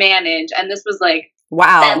had to manage, and this was like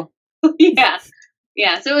Wow. Yeah.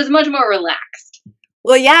 So it was much more relaxed.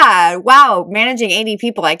 Well, yeah. Wow. Managing 80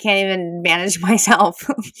 people, I can't even manage myself.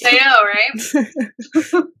 I know,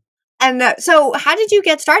 right? And so how did you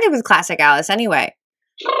get started with Classic Alice anyway?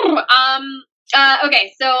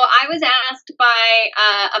 Okay, so I was asked by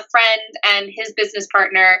a friend and his business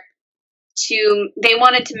partner they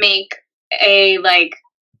wanted to make a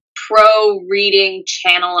pro reading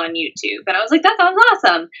channel on YouTube. And I was like, that sounds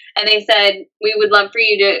awesome. And they said, we would love for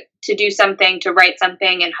you to do something, to write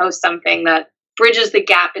something and host something that bridges the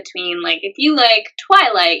gap between, if you like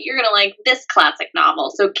Twilight, you're going to like this classic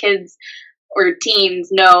novel. So kids or teens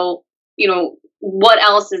know, what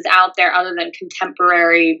else is out there other than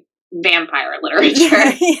contemporary vampire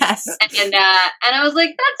literature. Yes. And I was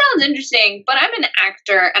like, that sounds interesting, but I'm an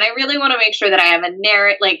actor and I really want to make sure that I have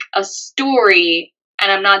a story,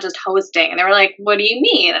 and I'm not just hosting. And they were like, what do you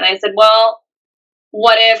mean? And I said, well,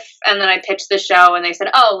 what if, and then I pitched the show and they said,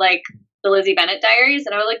 oh, like the Lizzie Bennet Diaries?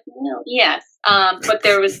 And I was like, well, yes. But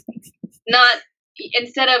there was not,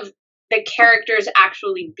 instead of the characters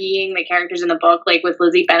actually being the characters in the book, like with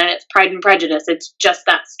Lizzie Bennet, it's Pride and Prejudice. It's just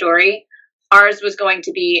that story. Ours was going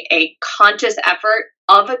to be a conscious effort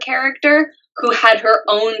of a character who had her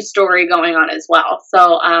own story going on as well.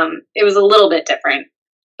 So it was a little bit different,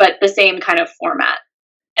 but the same kind of format.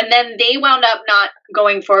 And then they wound up not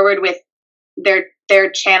going forward with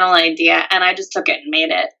their channel idea, and I just took it and made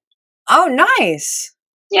it. Oh, nice.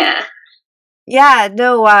 Yeah. Yeah,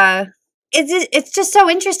 no, it's just so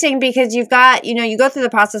interesting because you've got, you go through the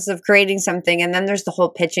process of creating something and then there's the whole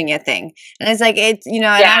pitching it thing. And it's like,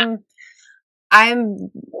 and I'm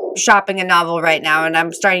shopping a novel right now and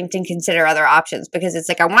I'm starting to consider other options because it's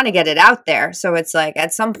like, I want to get it out there. So it's like,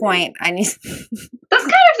 at some point I need. That's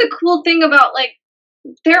kind of the cool thing about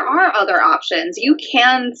there are other options. You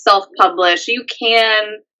can self-publish. You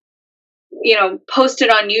can, post it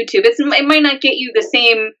on YouTube. It might not get you the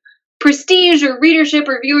same prestige or readership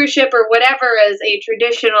or viewership or whatever as a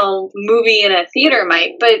traditional movie in a theater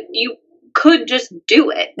might, but you could just do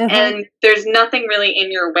it. Mm-hmm. And there's nothing really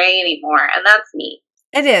in your way anymore. And that's neat.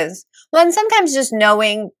 It is. Well, and sometimes just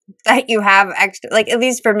knowing that you have extra, at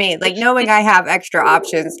least for me, knowing I have extra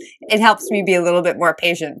options, it helps me be a little bit more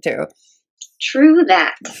patient too. True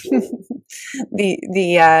that.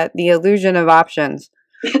 the illusion of options.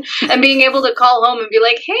 And being able to call home and be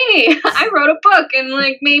like, hey, I wrote a book and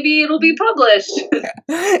maybe it'll be published.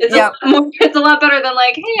 It's a lot better than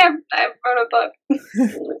hey, I wrote a book.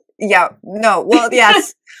 Yeah. No. Well,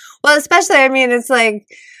 yes. Well, especially, I mean, it's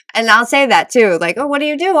and I'll say that too. Oh, what do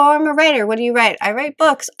you do? Oh, I'm a writer. What do you write? I write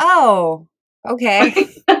books. Oh, okay.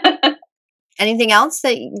 Anything else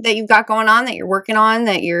that you've got going on, that you're working on,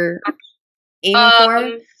 that you're aiming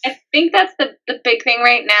for? I think that's the big thing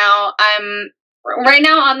right now. Right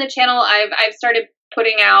now on the channel, I've started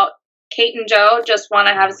putting out Kate and Joe Just Want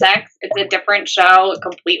to Have Sex. It's a different show,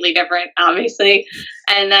 completely different, obviously.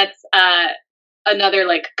 And that's another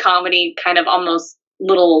comedy, kind of almost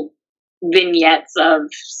little vignettes of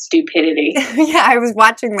stupidity. Yeah, I was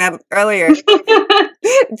watching that earlier.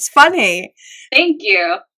 It's funny. Thank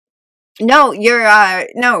you. No, you're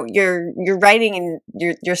writing and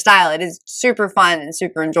your style. It is super fun and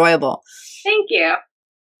super enjoyable. Thank you.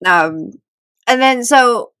 And then,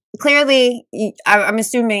 so clearly, I'm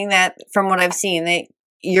assuming that from what I've seen, that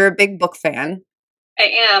you're a big book fan. I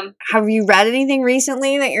am. Have you read anything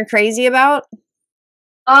recently that you're crazy about?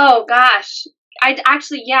 Oh gosh, I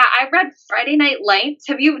read Friday Night Lights.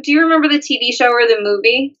 Do you remember the TV show or the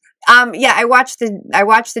movie? Yeah, I watched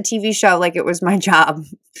the TV show like it was my job.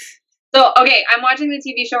 So okay, I'm watching the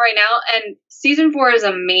TV show right now, and season 4 is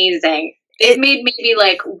amazing. It made maybe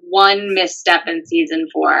one misstep in season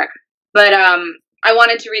 4. But I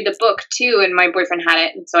wanted to read the book too, and my boyfriend had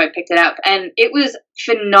it, and so I picked it up, and it was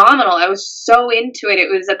phenomenal. I was so into it.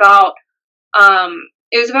 It was about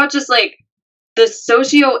just the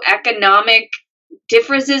socioeconomic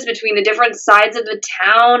differences between the different sides of the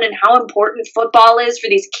town and how important football is for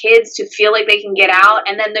these kids to feel like they can get out,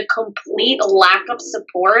 and then the complete lack of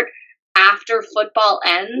support after football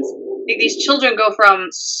ends. These children go from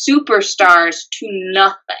superstars to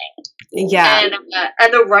nothing. Yeah.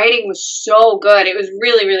 And the writing was so good. It was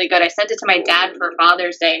really, really good. I sent it to my dad for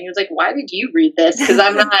Father's Day, and he was like, why did you read this? Because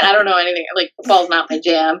I don't know anything. Football's not my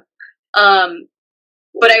jam.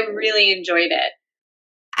 But I really enjoyed it.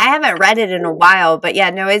 I haven't read it in a while, but yeah,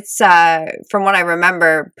 no, it's, from what I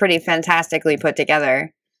remember, pretty fantastically put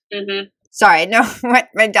together. Mm-hmm. Sorry, no,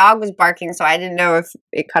 my dog was barking, so I didn't know if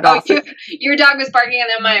it cut off. Your dog was barking, and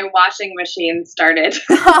then my washing machine started.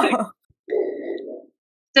 Oh.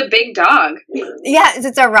 It's a big dog. Yeah,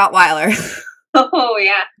 it's a Rottweiler. Oh,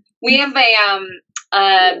 yeah. We have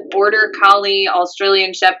a border collie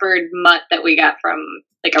Australian Shepherd mutt that we got from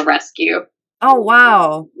like a rescue. Oh,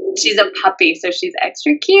 wow. She's a puppy, so she's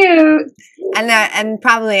extra cute. And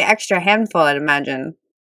probably extra handful, I'd imagine.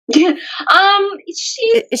 Is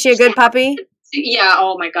she a good puppy? Yeah,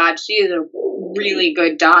 oh my god, she is a really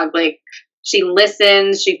good dog. Like, she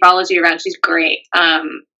listens, she follows you around, she's great.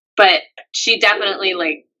 But she definitely,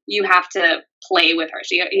 like, you have to play with her.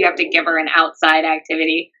 You have to give her an outside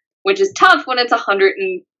activity, which is tough when it's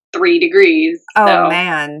 103 degrees. Oh, so,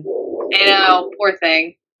 man. You know, poor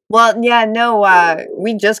thing. Well, yeah, no,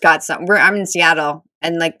 we just got some. I'm in Seattle,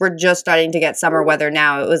 and, like, we're just starting to get summer weather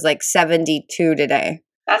now. It was, like, 72 today.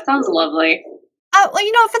 That sounds lovely. Well,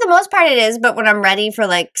 you know, for the most part it is, but when I'm ready for,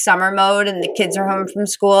 like, summer mode and the kids are home from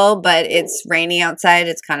school, but it's rainy outside,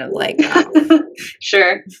 it's kind of like,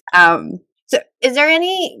 Sure. So is there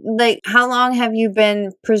any, like, how long have you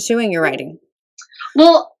been pursuing your writing?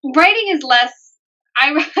 Well, writing is less,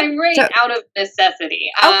 I write out of necessity.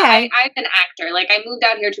 Okay. I'm an actor. Like, I moved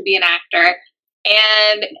out here to be an actor,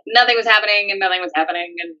 and nothing was happening, and nothing was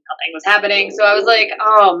happening, and nothing was happening. So I was like,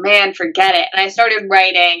 oh man, forget it. And I started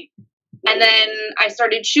writing. And then I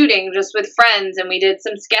started shooting just with friends, and we did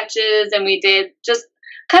some sketches, and we did just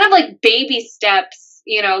kind of like baby steps,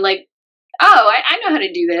 you know, like, oh, I know how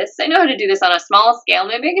to do this. I know how to do this on a small scale.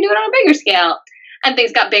 Maybe I can do it on a bigger scale. And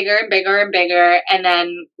things got bigger and bigger and bigger. And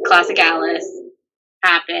then Classic Alice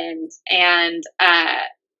happened. And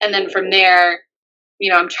then from there,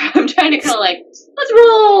 you know, I'm trying to kind of like, let's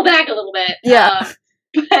roll back a little bit. Yeah.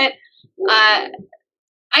 But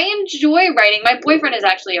I enjoy writing. My boyfriend is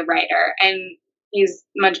actually a writer, and he's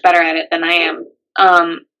much better at it than I am.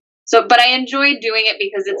 But I enjoy doing it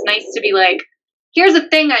because it's nice to be like, here's a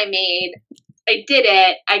thing I made. I did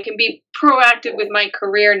it. I can be proactive with my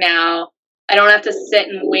career now. I don't have to sit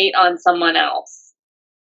and wait on someone else.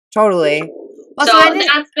 Totally. Well, so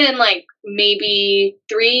that's been like maybe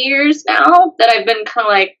 3 years now that I've been kind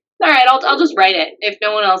of like, all right, I'll just write it if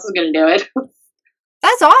no one else is going to do it.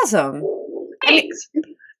 That's awesome. Thanks.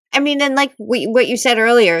 I mean, and like what you said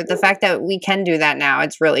earlier, the fact that we can do that now,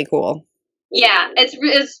 it's really cool. Yeah,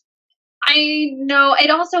 it's I know it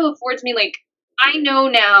also affords me, like, I know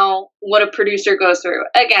now what a producer goes through,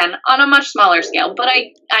 again, on a much smaller scale, but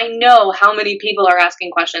I know how many people are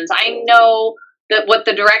asking questions. I know that what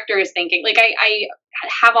the director is thinking. Like, I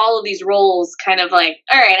have all of these roles kind of like,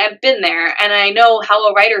 all right, I've been there, and I know how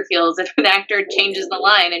a writer feels if an actor changes the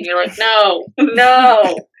line and you're like, no.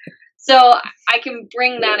 So I can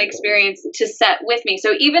bring that experience to set with me.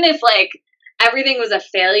 So even if, like, everything was a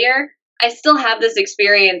failure, I still have this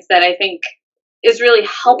experience that I think is really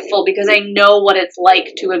helpful because I know what it's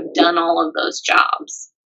like to have done all of those jobs.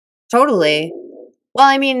 Totally. Well,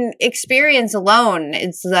 I mean, experience alone,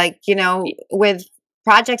 it's like, you know, with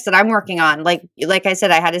projects that I'm working on, like I said,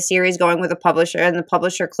 I had a series going with a publisher, and the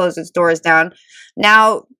publisher closed its doors down.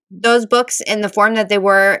 Now, those books in the form that they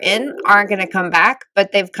were in aren't going to come back,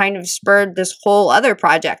 but they've kind of spurred this whole other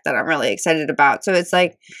project that I'm really excited about. So it's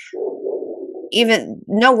like, even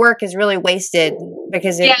no work is really wasted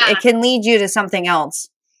because it can lead you to something else.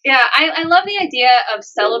 Yeah, I love the idea of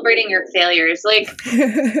celebrating your failures. Like, and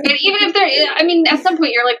even if I mean, at some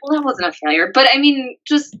point you're like, well, that wasn't a failure. But I mean,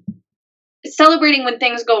 just celebrating when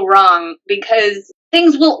things go wrong, because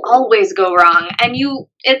things will always go wrong. And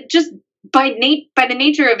it just, by the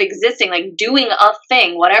nature of existing, like doing a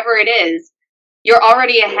thing, whatever it is, you're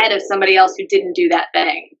already ahead of somebody else who didn't do that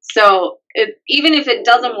thing. So even if it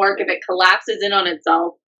doesn't work, if it collapses in on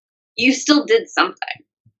itself, you still did something.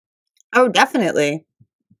 Oh, definitely.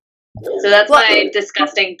 So that's my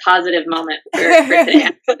disgusting positive moment for today.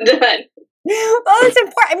 I'm done. Well, it's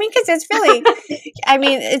important. I mean, because it's really, I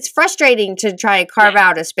mean, it's frustrating to try to carve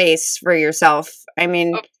out a space for yourself. I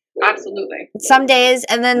mean, absolutely. Some days,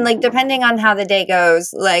 and then, like, depending on how the day goes,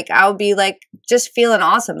 like, I'll be like just feeling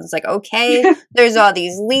awesome. It's like, okay, there's all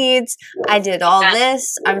these leads. I did all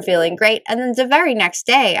this. I'm feeling great. And then the very next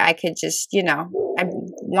day, I could just, you know, I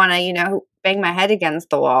want to, you know, bang my head against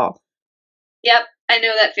the wall. Yep. I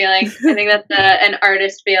know that feeling. I think that's an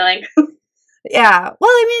artist feeling. Yeah. Well,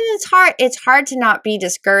 I mean, it's hard to not be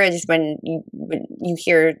discouraged when you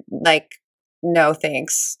hear, like, no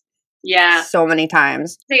thanks. Yeah. So many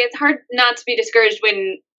times. See, it's hard not to be discouraged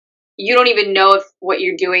when you don't even know if what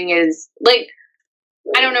you're doing is, like,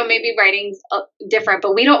 I don't know, maybe writing's different,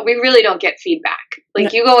 but we really don't get feedback.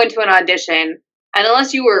 Like, you go into an audition, and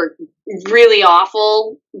unless you were really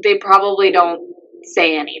awful, they probably don't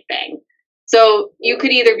say anything. So you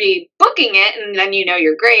could either be booking it and then you know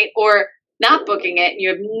you're great, or not booking it and you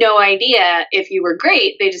have no idea if you were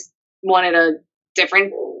great. They just wanted a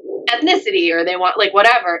different ethnicity, or they want, like,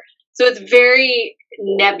 whatever. So it's very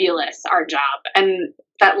nebulous, our job. And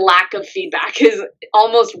that lack of feedback is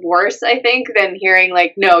almost worse, I think, than hearing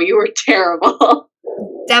like, no, you were terrible.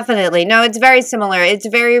 Definitely. No, it's very similar. It's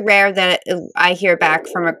very rare that I hear back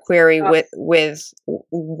from a query with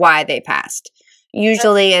why they passed.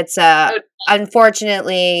 Usually it's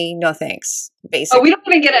unfortunately, no thanks, basically. Oh, we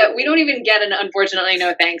don't even get an unfortunately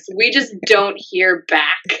no thanks. We just don't hear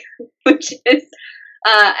back, which is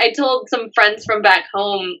I told some friends from back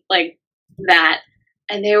home like that,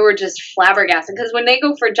 and they were just flabbergasted because when they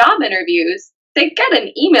go for job interviews, they get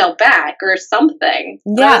an email back or something.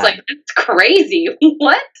 Yeah. I was like, that's crazy.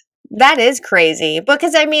 What? That is crazy.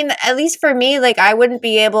 Because I mean, at least for me, like I wouldn't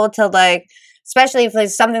be able to like, especially if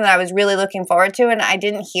it's something that I was really looking forward to and I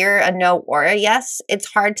didn't hear a no or a yes, it's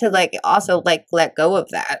hard to like also like let go of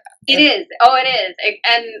that. It is. Oh, it is.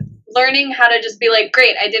 And learning how to just be like,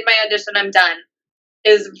 great, I did my audition, I'm done,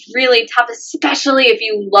 is really tough, especially if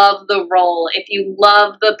you love the role, if you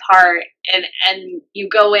love the part and you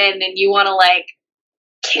go in and you want to like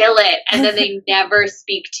kill it and then they never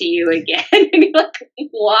speak to you again. And you're like,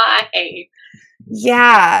 why?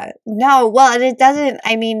 Yeah. No, well, and it doesn't,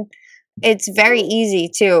 I mean, it's very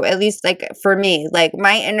easy too, at least like for me, like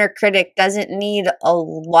my inner critic doesn't need a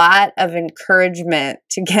lot of encouragement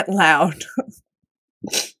to get loud.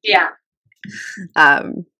 Yeah.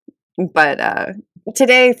 But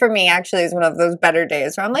today for me actually is one of those better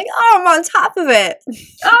days where I'm like, oh, I'm on top of it.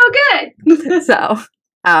 Oh, good. So,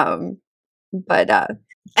 and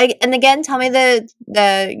again, tell me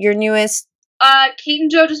your newest. Kate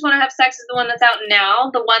and Joe Just Want to Have Sex is the one that's out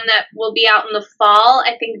now. The one that will be out in the fall,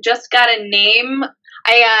 I think, just got a name.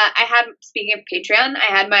 I had, speaking of Patreon, I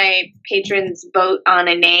had my patrons vote on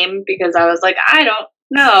a name because I was like, I don't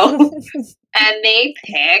know. And they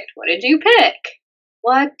picked, what did you pick?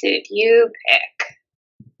 What did you pick?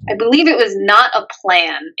 I believe it was Not a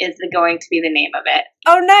Plan is going to be the name of it.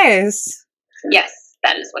 Oh, nice. Yes,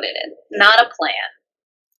 that is what it is. Not a Plan.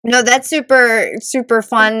 No, that's super, super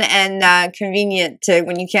fun and convenient to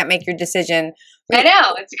when you can't make your decision. I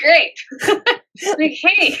know, it's great. Like,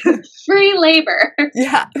 hey, free labor.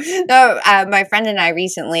 Yeah. No, my friend and I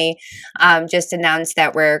recently just announced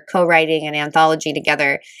that we're co-writing an anthology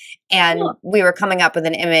together. And we were coming up with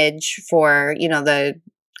an image for, the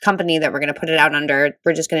company that we're going to put it out under.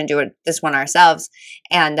 We're just going to do this one ourselves.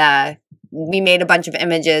 And we made a bunch of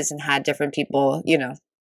images and had different people,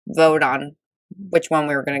 vote on which one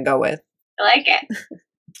we were going to go with. I like it.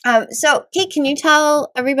 So, Kate, can you tell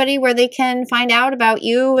everybody where they can find out about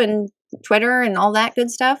you and Twitter and all that good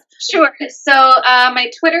stuff? Sure. So my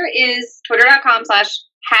Twitter is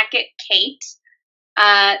twitter.com/HackettKate.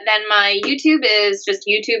 Then my YouTube is just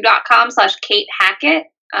youtube.com/Kate Hackett.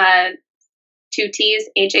 2 T's,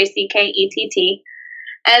 HACKETT.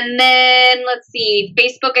 And then, let's see,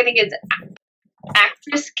 Facebook, I think, is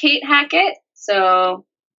actress Kate Hackett. So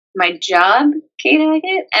my job, Kate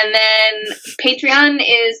Hackett. And then Patreon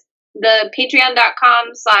is the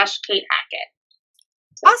patreon.com/Kate Hackett.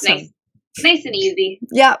 So awesome. Nice and easy.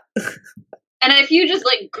 Yep. And if you just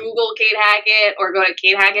like Google Kate Hackett or go to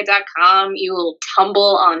katehackett.com, you will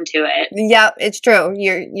tumble onto it. Yep, it's true.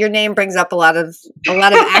 Your name brings up a lot of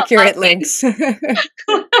accurate links.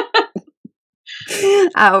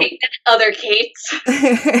 Other Kates.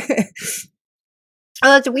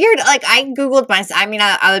 Oh, it's weird. Like I Googled myself. I mean,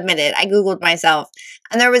 I'll admit it. I Googled myself,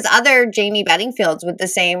 and there was other Jayme Bedingfields with the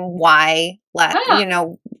same Y.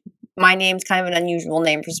 My name's kind of an unusual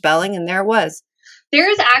name for spelling, and there it was. There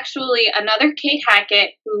is actually another Kate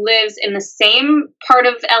Hackett who lives in the same part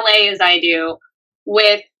of LA as I do.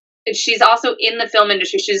 She's also in the film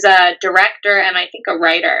industry. She's a director and I think a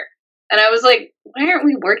writer. And I was like, why aren't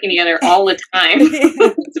we working together all the time?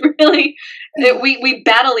 It's really, we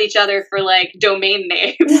battle each other for like domain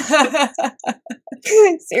names.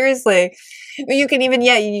 Seriously. You can even,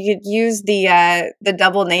 you could use the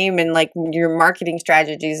double name in like your marketing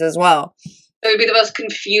strategies as well. It would be the most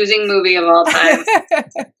confusing movie of all time.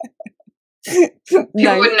 People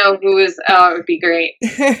wouldn't know who was, it would be great.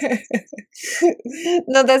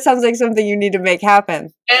 No, that sounds like something you need to make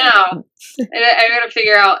happen. I know. I gotta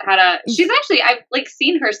figure out how to, she's actually, I've like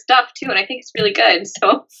seen her stuff too, and I think it's really good,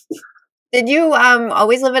 so. Did you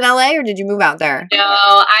always live in LA or did you move out there? No,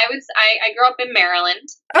 I grew up in Maryland,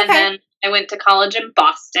 okay. And then I went to college in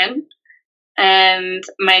Boston, and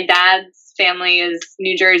my dad's family is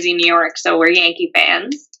New Jersey, New York, so we're Yankee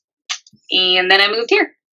fans. And then I moved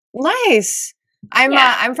here. Nice.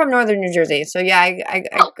 I'm from northern New Jersey, so yeah,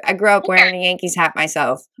 I grew up wearing a Yankees hat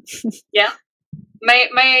myself. Yeah.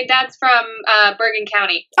 My dad's from Bergen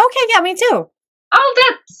County. Okay, yeah, me too. Oh,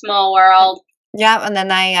 that's small world. Yeah, and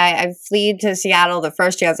then I fled to Seattle the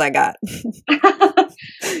first chance I got.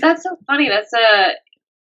 That's so funny. That's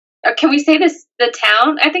can we say this, the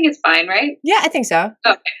town? I think it's fine, right? Yeah, I think so.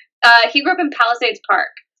 Okay. He grew up in Palisades Park.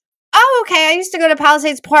 Oh, okay. I used to go to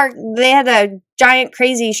Palisades Park. They had a giant,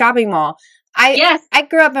 crazy shopping mall. Yes. I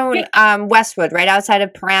grew up in Westwood, right outside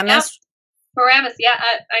of Paramus. Paramus, yeah.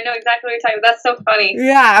 I know exactly what you're talking about. That's so funny.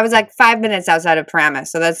 Yeah, I was like 5 minutes outside of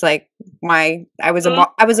Paramus, so that's like I was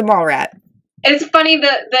a mall rat. It's funny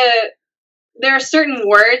there are certain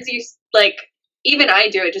words you like. Even I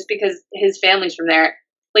do it just because his family's from there.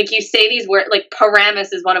 Like you say these words, like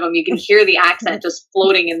Paramus is one of them. You can hear the accent just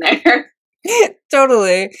floating in there.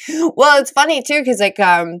 Totally. Well, it's funny too because like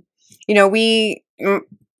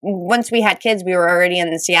once we had kids, we were already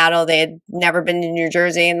in Seattle. They had never been to New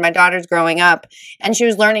Jersey, and my daughter's growing up, and she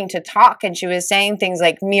was learning to talk, and she was saying things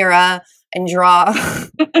like "mira" and "draw,"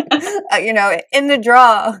 in the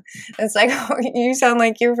draw. It's like, oh, you sound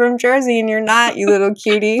like you're from Jersey, and you're not, you little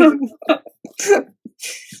cutie.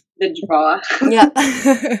 The draw. Yeah.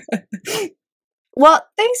 Well,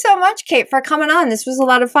 thanks so much, Kate, for coming on. This was a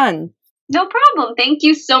lot of fun. No problem. Thank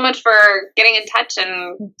you so much for getting in touch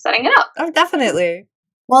and setting it up. Oh, definitely.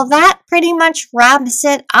 Well, that pretty much wraps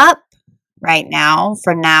it up right now,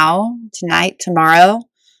 for now, tonight, tomorrow,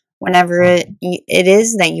 whenever it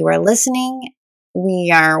is that you are listening.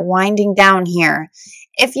 We are winding down here.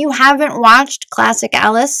 If you haven't watched Classic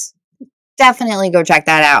Alice, definitely go check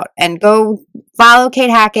that out and go follow Kate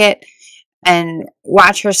Hackett and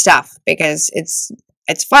watch her stuff because it's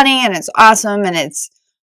funny and it's awesome and it's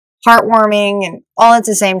heartwarming and all at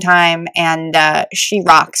the same time, and she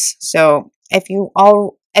rocks. So if you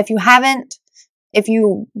don't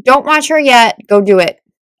watch her yet, go do it.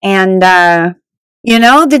 And the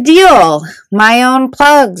deal. My own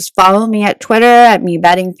plugs. Follow me at Twitter at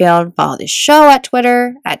 @MeBettingfield. Follow the show at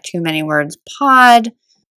Twitter at Too Many Words Pod.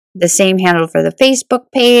 The same handle for the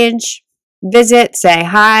Facebook page. Visit, say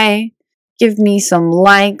hi, give me some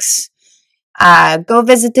likes. Go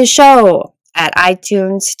visit the show at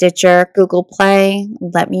iTunes, Stitcher, Google Play.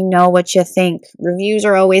 Let me know what you think. Reviews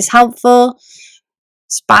are always helpful.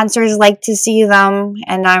 Sponsors like to see them,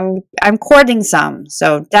 and I'm courting some,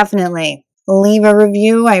 so definitely leave a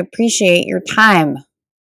review. I appreciate your time.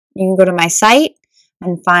 You can go to my site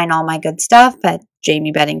and find all my good stuff at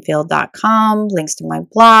JaymeBettingfield.com, links to my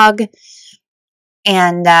blog,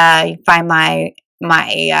 and you find my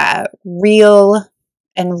real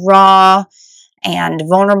and raw and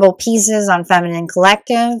vulnerable pieces on Feminine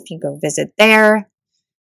Collective. You go visit there.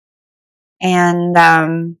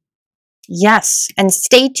 And yes, and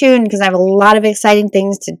stay tuned because I have a lot of exciting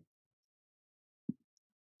things to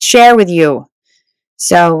share with you.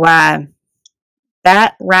 So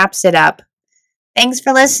that wraps it up. Thanks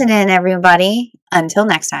for listening, everybody. Until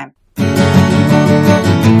next time.